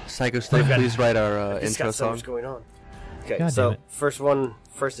 Psycho Steve, please write our It's intro got so song. much going on. Okay, God damn so it.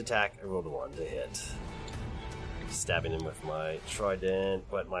 first attack, I rolled a 1 to hit. Stabbing him with my trident,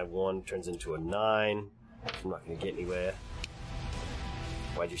 but my 1 turns into a 9. I'm not going to get anywhere.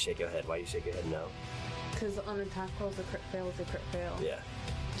 Why'd you shake your head? Why you shake your head now? Because on attack rolls, a crit fail is a crit fail. Yeah,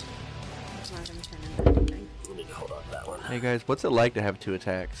 It's not going to turn into anything. we need to hold on to that one. Hey guys, what's it like to have 2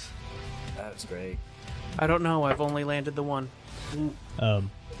 attacks? That's great. I don't know. I've only landed the 1.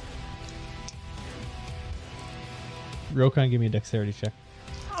 Rokon, give me a dexterity check.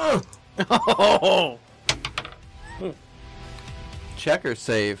 Oh! Check or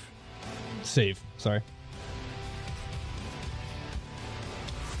save? Save. Sorry.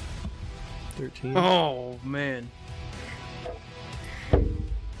 13. Oh, man.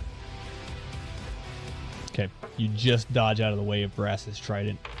 Okay. You just dodge out of the way of Brass's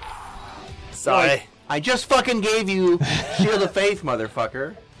trident. Sorry. I just fucking gave you Shield of Faith,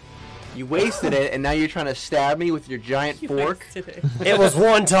 motherfucker. You wasted it, and now you're trying to stab me with your giant fork? It was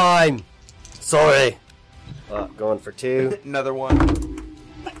 1 time. Sorry. Going for 2. Another one.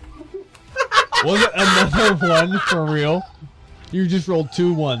 Was it another 1 for real? You just rolled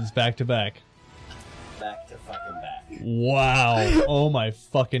 2 1s back to back. Back to fucking back. Wow. Oh my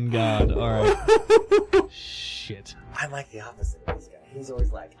fucking god. Alright. Shit. I'm like the opposite of this guy. He's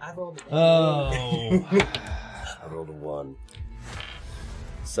always like, I rolled a 1. Oh. I rolled a 1.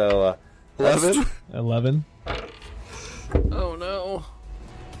 So, 11? 11. Oh, no.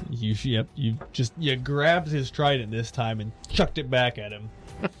 You grabbed his trident this time and chucked it back at him.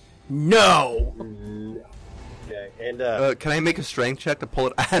 No! Okay, and Can I make a strength check to pull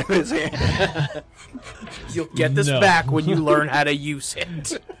it out of his hand? You'll get this No. back when you learn how to use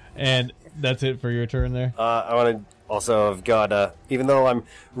it. And that's it for your turn there? I want to also have got, even though I'm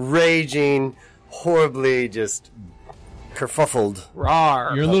raging, horribly just kerfuffled.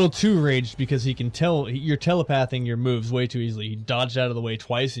 Rawr. You're a little too raged because he can tell you're telepathing your moves way too easily. He dodged out of the way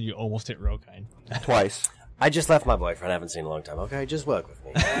twice and you almost hit Rokine. Twice. I just left my boyfriend. I haven't seen in a long time. Okay, just work with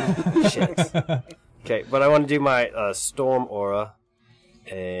me. Shit. Okay, but I want to do my storm aura,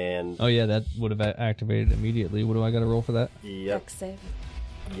 and Oh yeah, that would have activated immediately. What do I got to roll for that? yep, Dex save.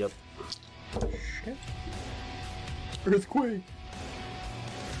 yep. Earthquake.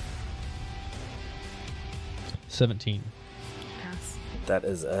 17. Pass. That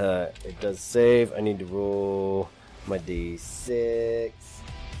is it does save. I need to roll my d6,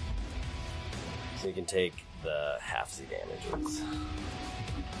 so you can take the half the damages.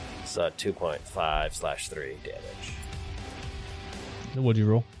 So 2.5/3 damage. What'd you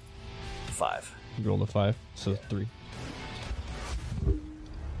roll? 5. You rolled a 5, so 3.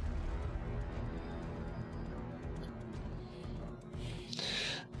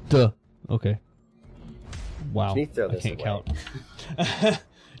 Duh. Okay. Wow. Can you throw I this can't away? count.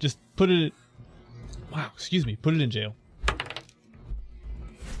 Just put it. Wow. Excuse me. Put it in jail.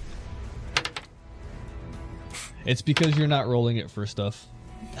 It's because you're not rolling it for stuff.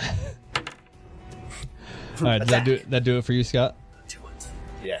 All right. Does that do it for you, Scott? 2 ones.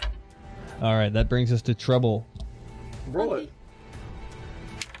 Yeah. All right. That brings us to trouble. Roll it.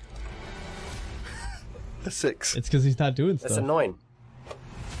 A 6. It's because he's not doing That's stuff. annoying.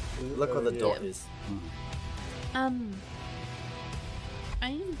 Look what the door is. I am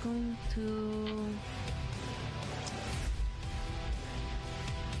going to.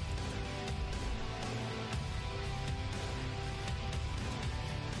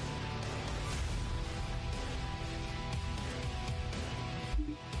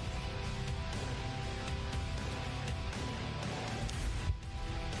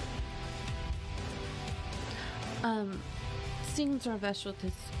 Seeing Zarvesh with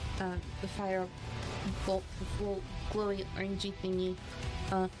his the fire bolt, the little glowing orangey thingy,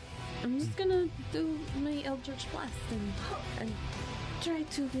 I'm just gonna do my Eldritch Blast and try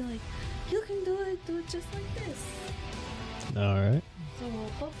to be like, you can do it just like this. All right. So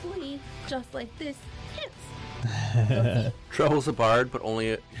hopefully, just like this hits. Trouble's a bard, but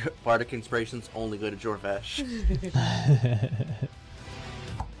only bardic inspirations only go to Jorvesh.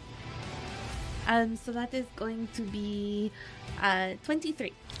 So that is going to be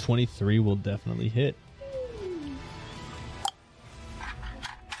 23. 23 will definitely hit.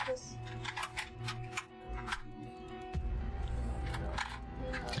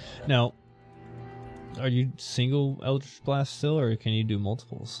 Now, are you single Eldritch Blast still, or can you do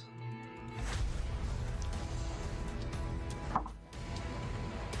multiples?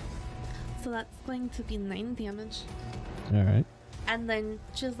 So that's going to be 9 damage. All right. And then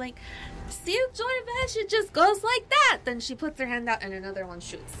she's like, see, Jorvash, it just goes like that. Then she puts her hand out and another one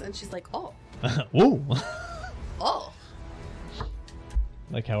shoots. And she's like, oh. Whoa. Oh.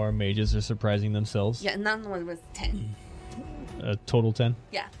 Like how our mages are surprising themselves. Yeah, and that one was 10. A total 10?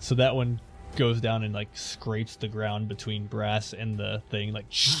 Yeah. So that one goes down and like scrapes the ground between Brass and the thing, like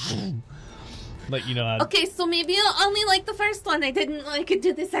like, you know how... Okay, so maybe I only like the first one. I didn't like it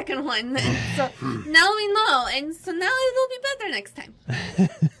to the second one. So now we know. And so now it'll be better next time.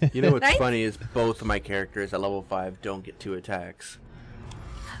 You know what's Right? funny is both of my characters at level 5 don't get 2 attacks.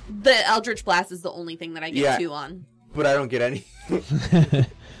 The Eldritch Blast is the only thing that I get 2 on. But I don't get any.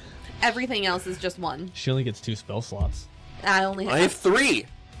 Everything else is just 1. She only gets 2 spell slots. I only have... I have 3!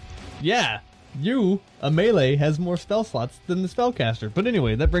 Yeah, you, a melee, has more spell slots than the spellcaster. But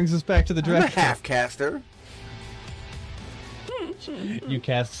anyway, that brings us back to the I'm a draft. half caster. You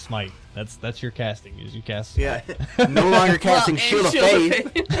cast Smite. That's your casting. Is you cast. Yeah. No longer casting Shield of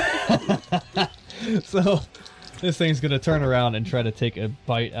Faith. So this thing's gonna turn around and try to take a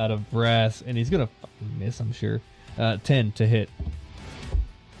bite out of Brass, and he's gonna fucking miss, I'm sure. 10 to hit.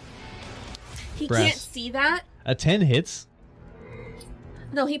 He Brass. can't see that. A 10 hits.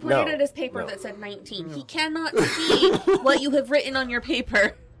 No, he pointed No, at his paper no. that said 19. He cannot see what you have written on your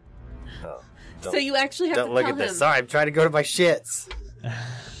paper. Oh, So you actually have don't to look tell at this. him. Sorry, I'm trying to go to my shits.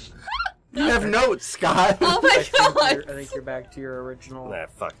 You have notes, Scott. Oh my god! I think you're back to your original. Nah,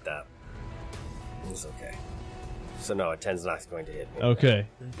 fuck that. It's okay. So no, a 10's not going to hit me. Okay.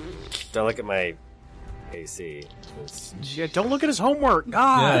 Don't look at my AC. Yeah, don't look at his homework.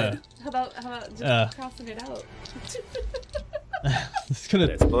 God. Yeah. How about just crossing it out? It's gonna.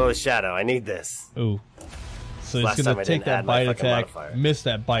 It's below the shadow. I need this. Ooh. So Last it's time gonna I take didn't that add my bite fucking attack, modifier. miss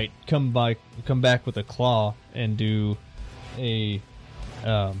that bite, come back with a claw, and do a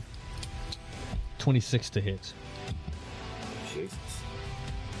 26 to hit. Jesus.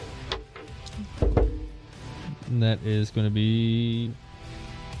 And that is going to be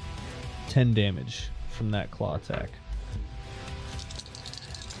 10 damage from that claw attack.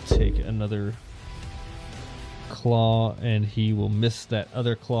 Take another claw, and he will miss that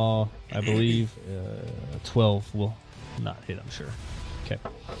other claw. I believe 12 will not hit, I'm sure. Okay.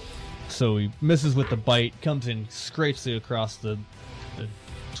 So he misses with the bite, comes in, scrapes it across the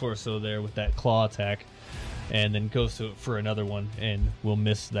torso there with that claw attack, and then goes to for another one and will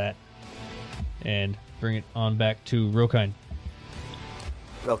miss that. And bring it on back to Rokine.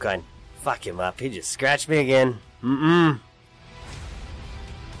 Rokine, fuck him up. He just scratched me again. Mm-mm.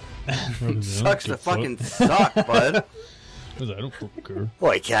 Sucks to fucking suck, bud. I don't fucking care.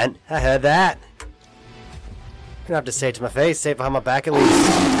 Boy, cunt. I heard that. You're gonna have to say it to my face. Say it behind my back at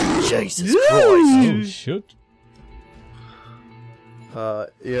least. Jesus Christ. Oh, shit.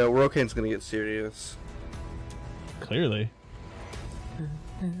 Yeah, Rokane's gonna get serious. Clearly.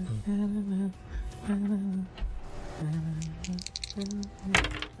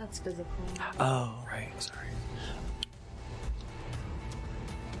 That's physical. Oh, right. Sorry.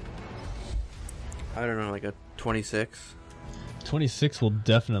 I don't know, like a 26. 26 will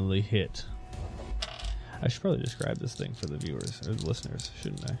definitely hit. I should probably describe this thing for the viewers or the listeners,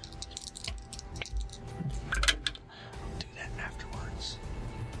 shouldn't I? Do that afterwards.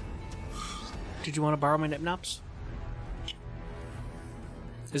 Did you want to borrow my Nip-Nops?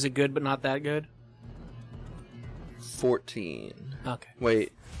 Is it good but not that good? 14. Okay.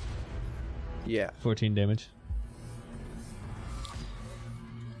 Wait. Yeah. 14 damage.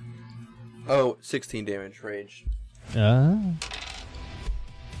 Oh, 16 damage, rage. Ah.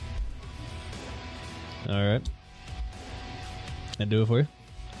 Alright. That do it for you?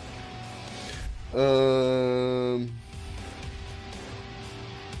 Um.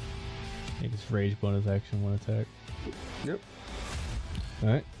 I think it's rage, bonus action, 1 attack. Yep.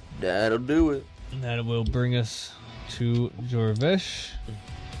 Alright. That'll do it. And that will bring us to Jorvesh,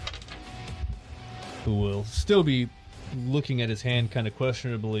 who will still be looking at his hand kind of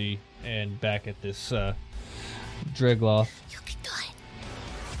questionably and back at this Dregloth. You'll be good.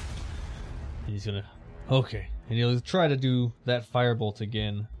 He's gonna... Okay. And he'll try to do that firebolt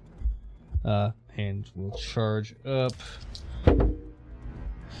again. And will charge up.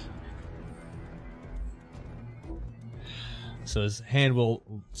 So his hand will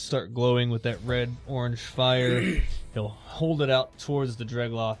start glowing with that red-orange fire. He'll hold it out towards the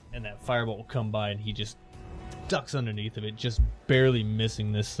Dregloth, and that firebolt will come by, and he just ducks underneath of it, just barely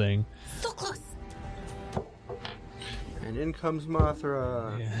missing this thing. So close. And in comes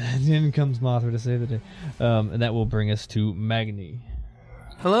Mothra. Yeah, and in comes Mothra to save the day. And that will bring us to Magni.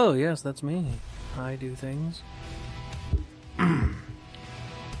 Hello, yes, that's me. I do things.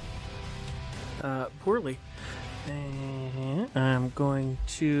 Poorly. And I'm going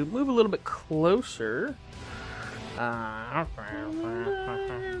to move a little bit closer.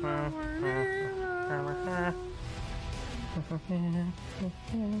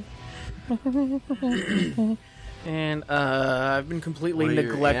 And I've been completely One of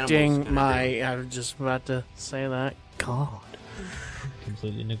your animals neglecting gonna my. I was just about to say that. God,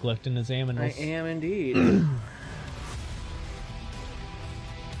 Completely neglecting his I aminals. am indeed.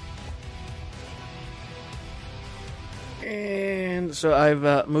 And so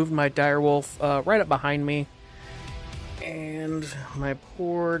I've moved my direwolf right up behind me, and my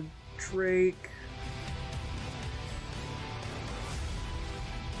poor Drake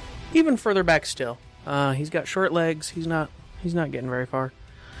even further back still. He's got short legs. He's not getting very far.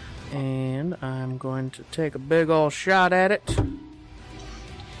 And I'm going to take a big old shot at it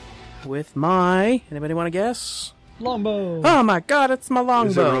with my. Anybody want to guess? Longbow! Oh my God! It's my Is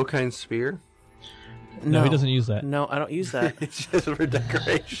it longbow. Rokine's spear? No, he doesn't use that. No, I don't use that. It's just for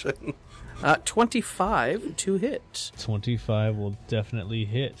decoration. 25 to hit. 25 will definitely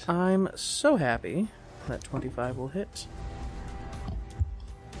hit. I'm so happy that 25 will hit.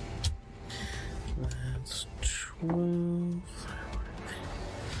 That's 12.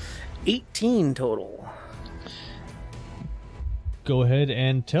 18 total. Go ahead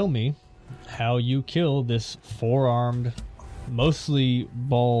and tell me how you kill this four-armed, mostly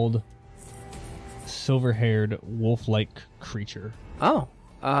bald, silver-haired, wolf-like creature. Oh.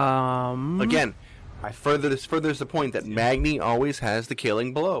 Again, this furthers the point that Magni always has the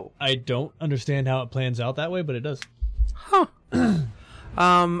killing blow. I don't understand how it plans out that way, but it does. Huh.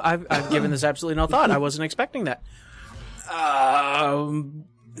 I've given this absolutely no thought. I wasn't expecting that.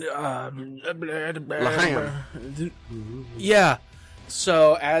 Yeah.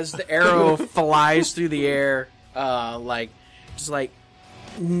 So as the arrow flies through the air, just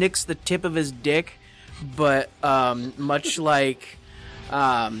nicks the tip of his dick, but much like,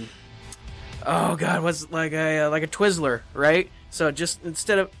 oh God, what's like a Twizzler, right? So just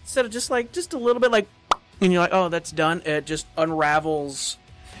instead of just a little bit like, and you're like, oh, that's done. It just unravels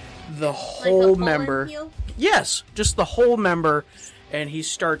the whole member. Yes, just the whole member, and he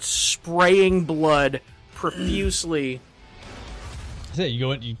starts spraying blood profusely. That's it. You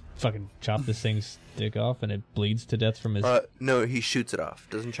go in, you fucking chop this thing's dick off, and it bleeds to death from his. No, he shoots it off.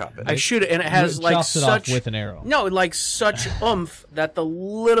 Doesn't chop it. I shoot it, and it has He like chops it such off with an arrow. no, like such oomph that the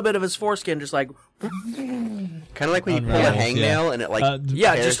little bit of his foreskin just like Kind of like when you pull a Unravels, hangnail yeah. and it like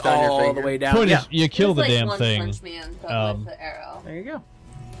yeah, tears just down your all the finger. way down. Point Yeah, is, you kill the It's damn like thing. One Punch Man, but with the arrow. there you go.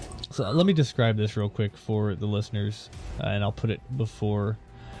 So let me describe this real quick for the listeners, and I'll put it before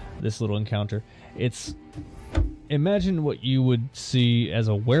this little encounter. It's imagine what you would see as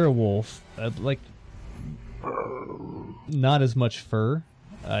a werewolf, like not as much fur.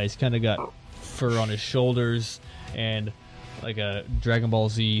 He's kind of got fur on his shoulders and like a Dragon Ball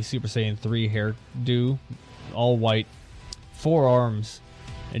Z Super Saiyan 3 hairdo, all white, 4 arms,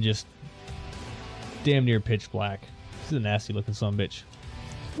 and just damn near pitch black. This is a nasty looking son of a bitch.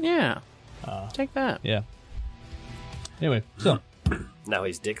 Yeah, take that. Yeah. Anyway, so Now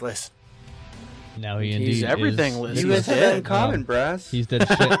he's dickless. now he He's indeed everything is. list. You guys have that in common, Brass. He's dead as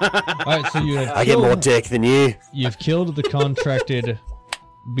shit. All right, so you have I get more killed, dick than you. you've killed the contracted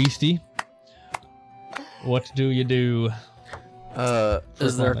beastie. What do you do?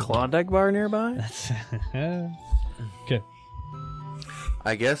 Is there a Klondike bar nearby? Okay.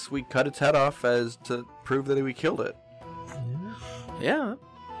 I guess we cut its head off as to prove that we killed it. Yeah,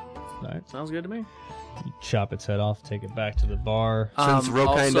 All right. sounds good to me. You chop its head off, take it back to the bar. Since Rokine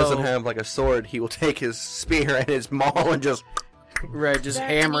also- doesn't have like a sword, he will take his spear and his maul and just Right, just Is there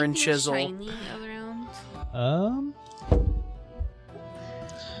hammer and anything chisel. shiny around?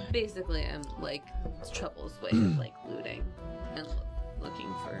 Basically, I'm like Trouble's way of like looting and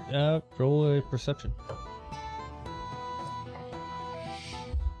looking for. Roll a perception.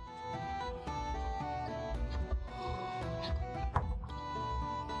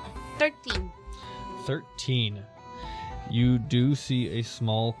 $13. 13. You do see a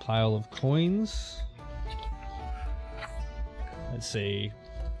small pile of coins. Let's say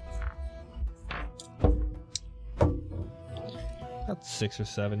about 6 or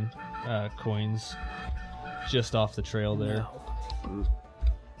 7 coins just off the trail there.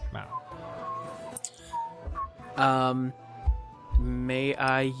 Wow. May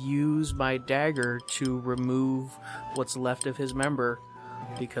I use my dagger to remove what's left of his member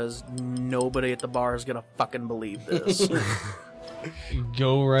because nobody at the bar is gonna fucking believe this.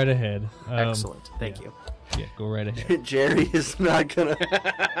 Go right ahead. Excellent. Thank you. Yeah, go right ahead. Jerry is not gonna.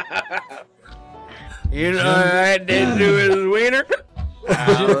 You know what I did to his wiener?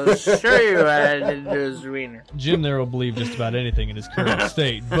 I'll show you what I did to his wiener. Jim there will believe just about anything in his current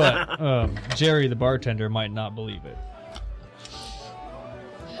state, but Jerry the bartender might not believe it.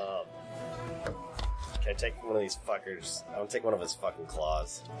 Can I take one of these fuckers? I want to take one of his fucking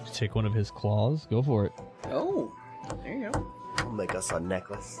claws. Take one of his claws. Go for it. Oh, there you go. I'll make us a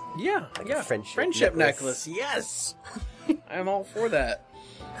necklace. Yeah, Like a yeah. friendship necklace. Yes. I'm all for that.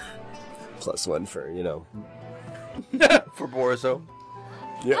 +1 for, For Boriso.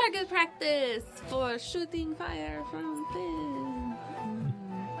 Yeah. Target practice for shooting fire from thin.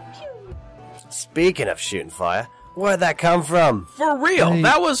 Speaking of shooting fire, where'd that come from? For real. Hey.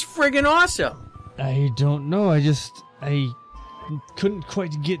 That was friggin' awesome. I don't know. I couldn't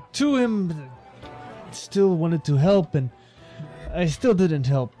quite get to him. But I still wanted to help, and I still didn't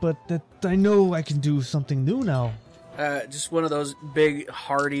help. But I know I can do something new now. Just one of those big,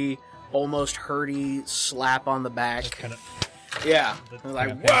 hearty, almost hurty slap on the back. Kind of. Yeah.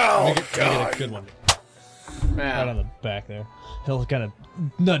 Like, wow, Make it God. a good one. Yeah. Right on the back there. He'll kind of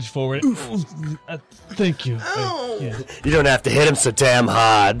nudge forward. Thank you. Yeah. You don't have to hit him so damn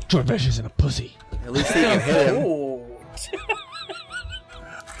hard. Dorvesh isn't a pussy. At least he can hit him. Oh.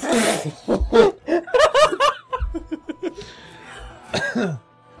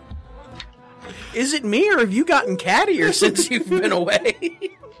 Is it me, or have you gotten cattier since you've been away?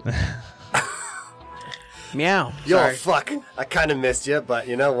 Meow. Yo, Sorry. fuck. I kind of missed you, but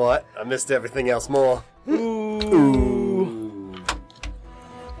you know what? I missed everything else more. Ooh.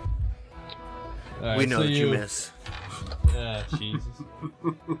 All right, We know so that you miss. Ah, Jesus.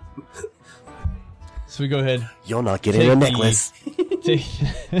 So we go ahead. You're not getting Take a the- necklace.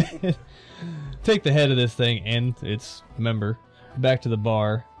 Take the head of this thing and its member back to the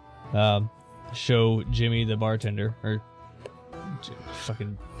bar. Show Jimmy the bartender, or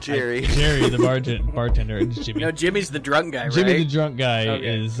fucking Jerry. Jerry the bartender, and Jimmy. No, Jimmy's the drunk guy, right? Jimmy the drunk guy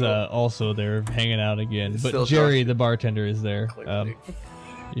Okay, is cool. also there hanging out again, but Still Jerry talking. the bartender is there.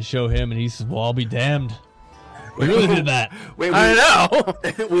 You show him, and he says, "Well, I'll be damned. We really did that." Wait, I know.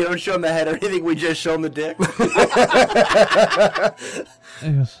 we don't show him the head or anything. We just show him the dick.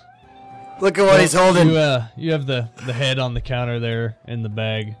 He goes, Look at what he's holding. You have the head on the counter there in the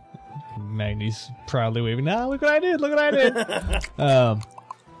bag. Magni's proudly waving. Nah, look what I did! Look what I did!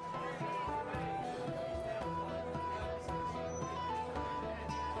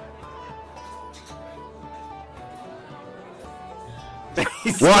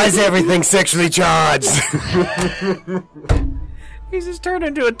 Why is everything sexually charged? He's just turned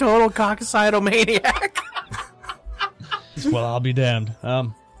into a total coccicidal maniac. Well, I'll be damned.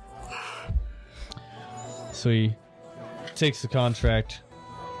 So he takes the contract,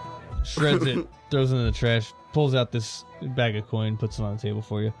 shreds it, throws it in the trash, pulls out this bag of coin, puts it on the table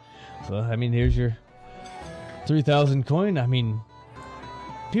for you. So, I mean, here's your 3,000 coin. I mean,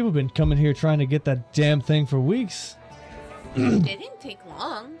 people have been coming here trying to get that damn thing for weeks. It didn't take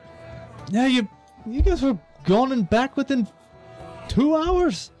long. Yeah, you guys were gone and back within 2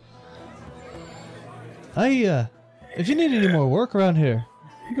 hours. If you need any more work around here,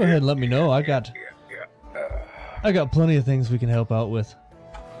 you go ahead and let me know. I got plenty of things we can help out with.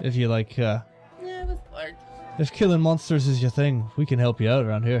 If you like, Yeah, it was hard. if killing monsters is your thing, we can help you out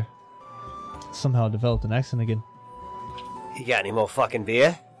around here. Somehow developed an accent again. You got any more fucking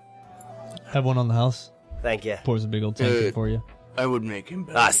beer? Have one on the house. Thank you. Pours a big old tank Dude. for you. I would make him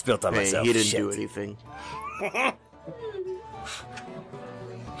better. I spilt on Hey, myself. he didn't Shit. do anything.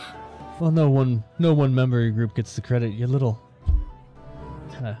 Well, no one member of your group gets the credit. You're little,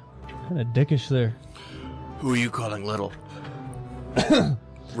 kind of dickish there. Who are you calling little?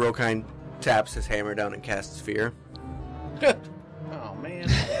 Rokine taps his hammer down and casts fear. Oh, man.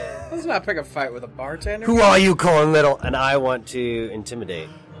 Let's not pick a fight with a bartender. Who are you calling little? And I want to intimidate.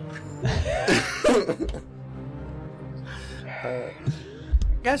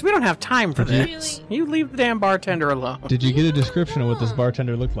 Guys, we don't have time for Did this. you- You leave the damn bartender alone. Did you get a description of what this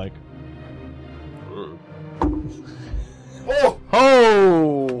bartender looked like?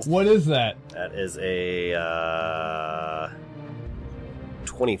 Oh! What is that? That is a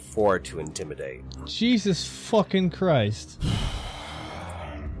 24 to intimidate. Jesus fucking Christ.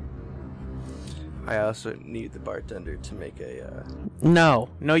 I also need the bartender to make a. No,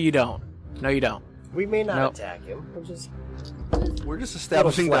 you don't. No, you don't. We may not Nope. attack him. We'll just We're just little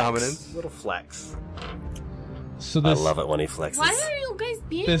establishing flex. dominance. Little flex. So I this love it when he flexes. Why are you guys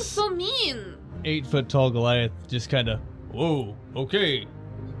being This- so mean? 8-foot tall Goliath just kind of Whoa, okay.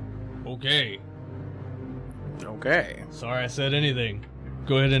 Okay. Okay. Sorry I said anything.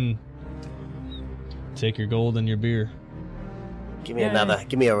 Go ahead and take your gold and your beer. Give me another.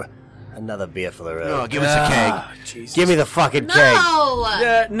 Give me another beer for the road. No, give us a keg. Jesus. Give me the fucking keg.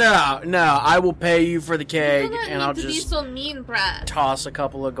 No! No. I will pay you for the You keg, don't and need I'll to be just so mean, Brad. toss a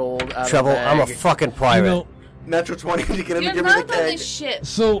couple of gold out Trouble. of the bag. I'm a fucking pirate. You know, Natural 20 to get him You're to give me the not on keg. this ship.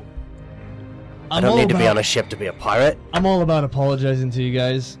 so I don't need to be on a ship to be a pirate. I'm all about apologizing to you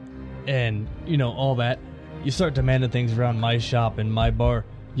guys, and you know all that. You start demanding things around my shop and my bar,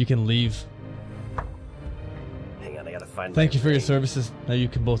 you can leave. Hang on, I gotta find. Thank my you for your ring. services. Now you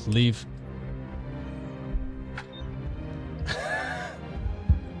can both leave.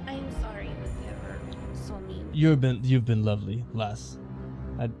 I'm sorry you were so mean. You've been lovely, lass.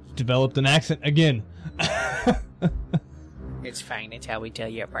 I developed an accent again. It's fine. It's how we tell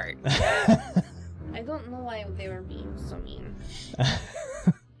you apart. I don't know why they were being so mean.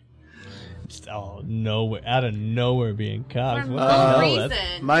 Just, oh, nowhere, out of nowhere being cops. For What no the hell? reason.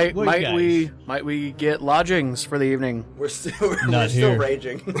 That's Might What might we get lodgings for the evening? We're still Not here.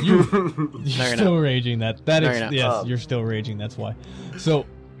 raging. you're you're still raging. No, you're not. Yes, you're still raging. That's why. So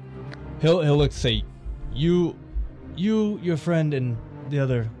he'll look say, you, your friend, and the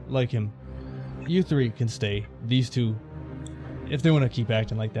other like him. You three can stay. These two, if they want to keep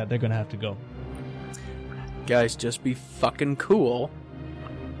acting like that, they're gonna have to go. Guys, just be fucking cool.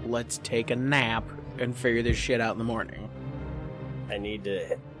 Let's take a nap and figure this shit out in the morning. I need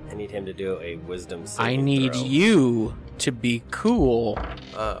him to do a wisdom saving I need throw. you to be cool,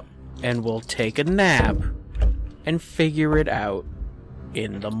 and we'll take a nap and figure it out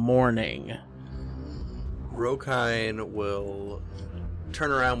in the morning. Rokine will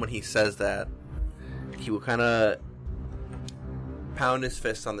turn around when he says that. He will kind of pound his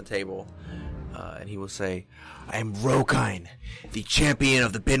fist on the table, and he will say, I am Rokine, the champion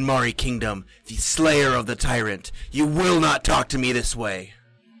of the Binmari Kingdom, the slayer of the tyrant. You will not talk to me this way.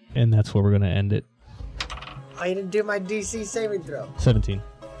 And that's where we're gonna end it. I didn't do my DC saving throw. 17.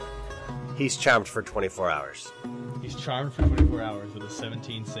 He's charmed for 24 hours. He's charmed for 24 hours with a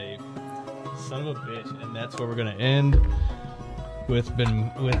 17 save. Son of a bitch. And that's where we're gonna end with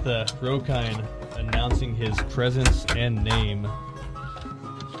Rokine announcing his presence and name.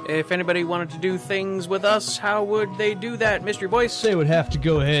 If anybody wanted to do things with us, how would they do that, Mystery Voice? They would have to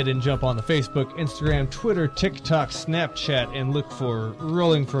go ahead and jump on the Facebook, Instagram, Twitter, TikTok, Snapchat, and look for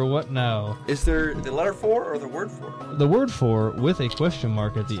Rolling for What Now. Is there the letter 4 or the word 4? The word for with a question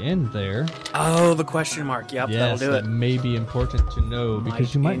mark at the end there. Oh, the question mark. Yep, Yes, that'll do it. that may be important to know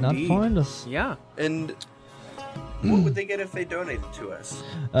because you might indeed. not find us. Yeah. And what would they get if they donated to us?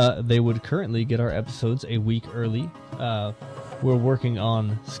 They would currently get our episodes a week early. We're working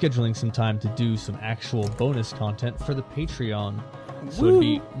on scheduling some time to do some actual bonus content for the Patreon. So it'd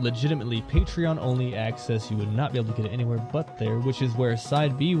be legitimately Patreon only access. You would not be able to get it anywhere but there, which is where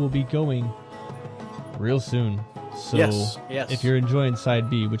Side B will be going real soon. So Yes. if you're enjoying Side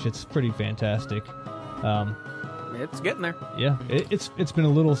B, which it's pretty fantastic, It's getting there. yeah, it's been a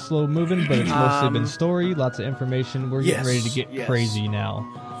little slow moving, but it's mostly been story, lots of information. We're getting ready to get crazy now.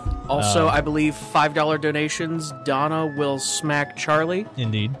 Also, I believe $5 donations, Donna will smack Charlie.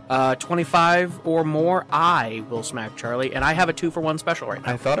 Indeed. 25 or more, I will smack Charlie. And I have a 2-for-1 special right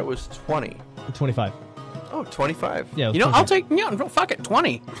now. I thought it was 20. 25. Oh, 25. Yeah, it was You know, 25. I'll take, no, fuck it,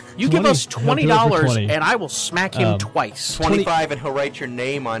 20. You 20? give us He'll do it for $20 20. and I will smack him twice. 25, and he'll write your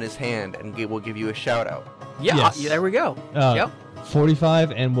name on his hand, and we'll give you a shout out. Yeah, Yes. there we go. Yep.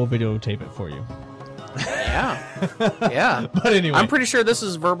 45, and we'll videotape it for you. Yeah. Yeah. But anyway, I'm pretty sure this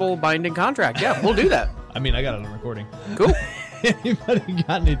is verbal binding contract. Yeah, we'll do that. I mean, I got it on recording. Cool. Anybody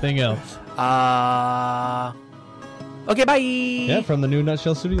got anything else? Okay, bye. Yeah, from the new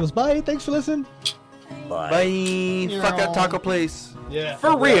Nutshell Studios. Bye. Thanks for listening. Bye. Fuck that taco place. Yeah.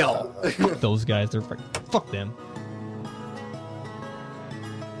 For real. Fuck those guys. They're fuck them.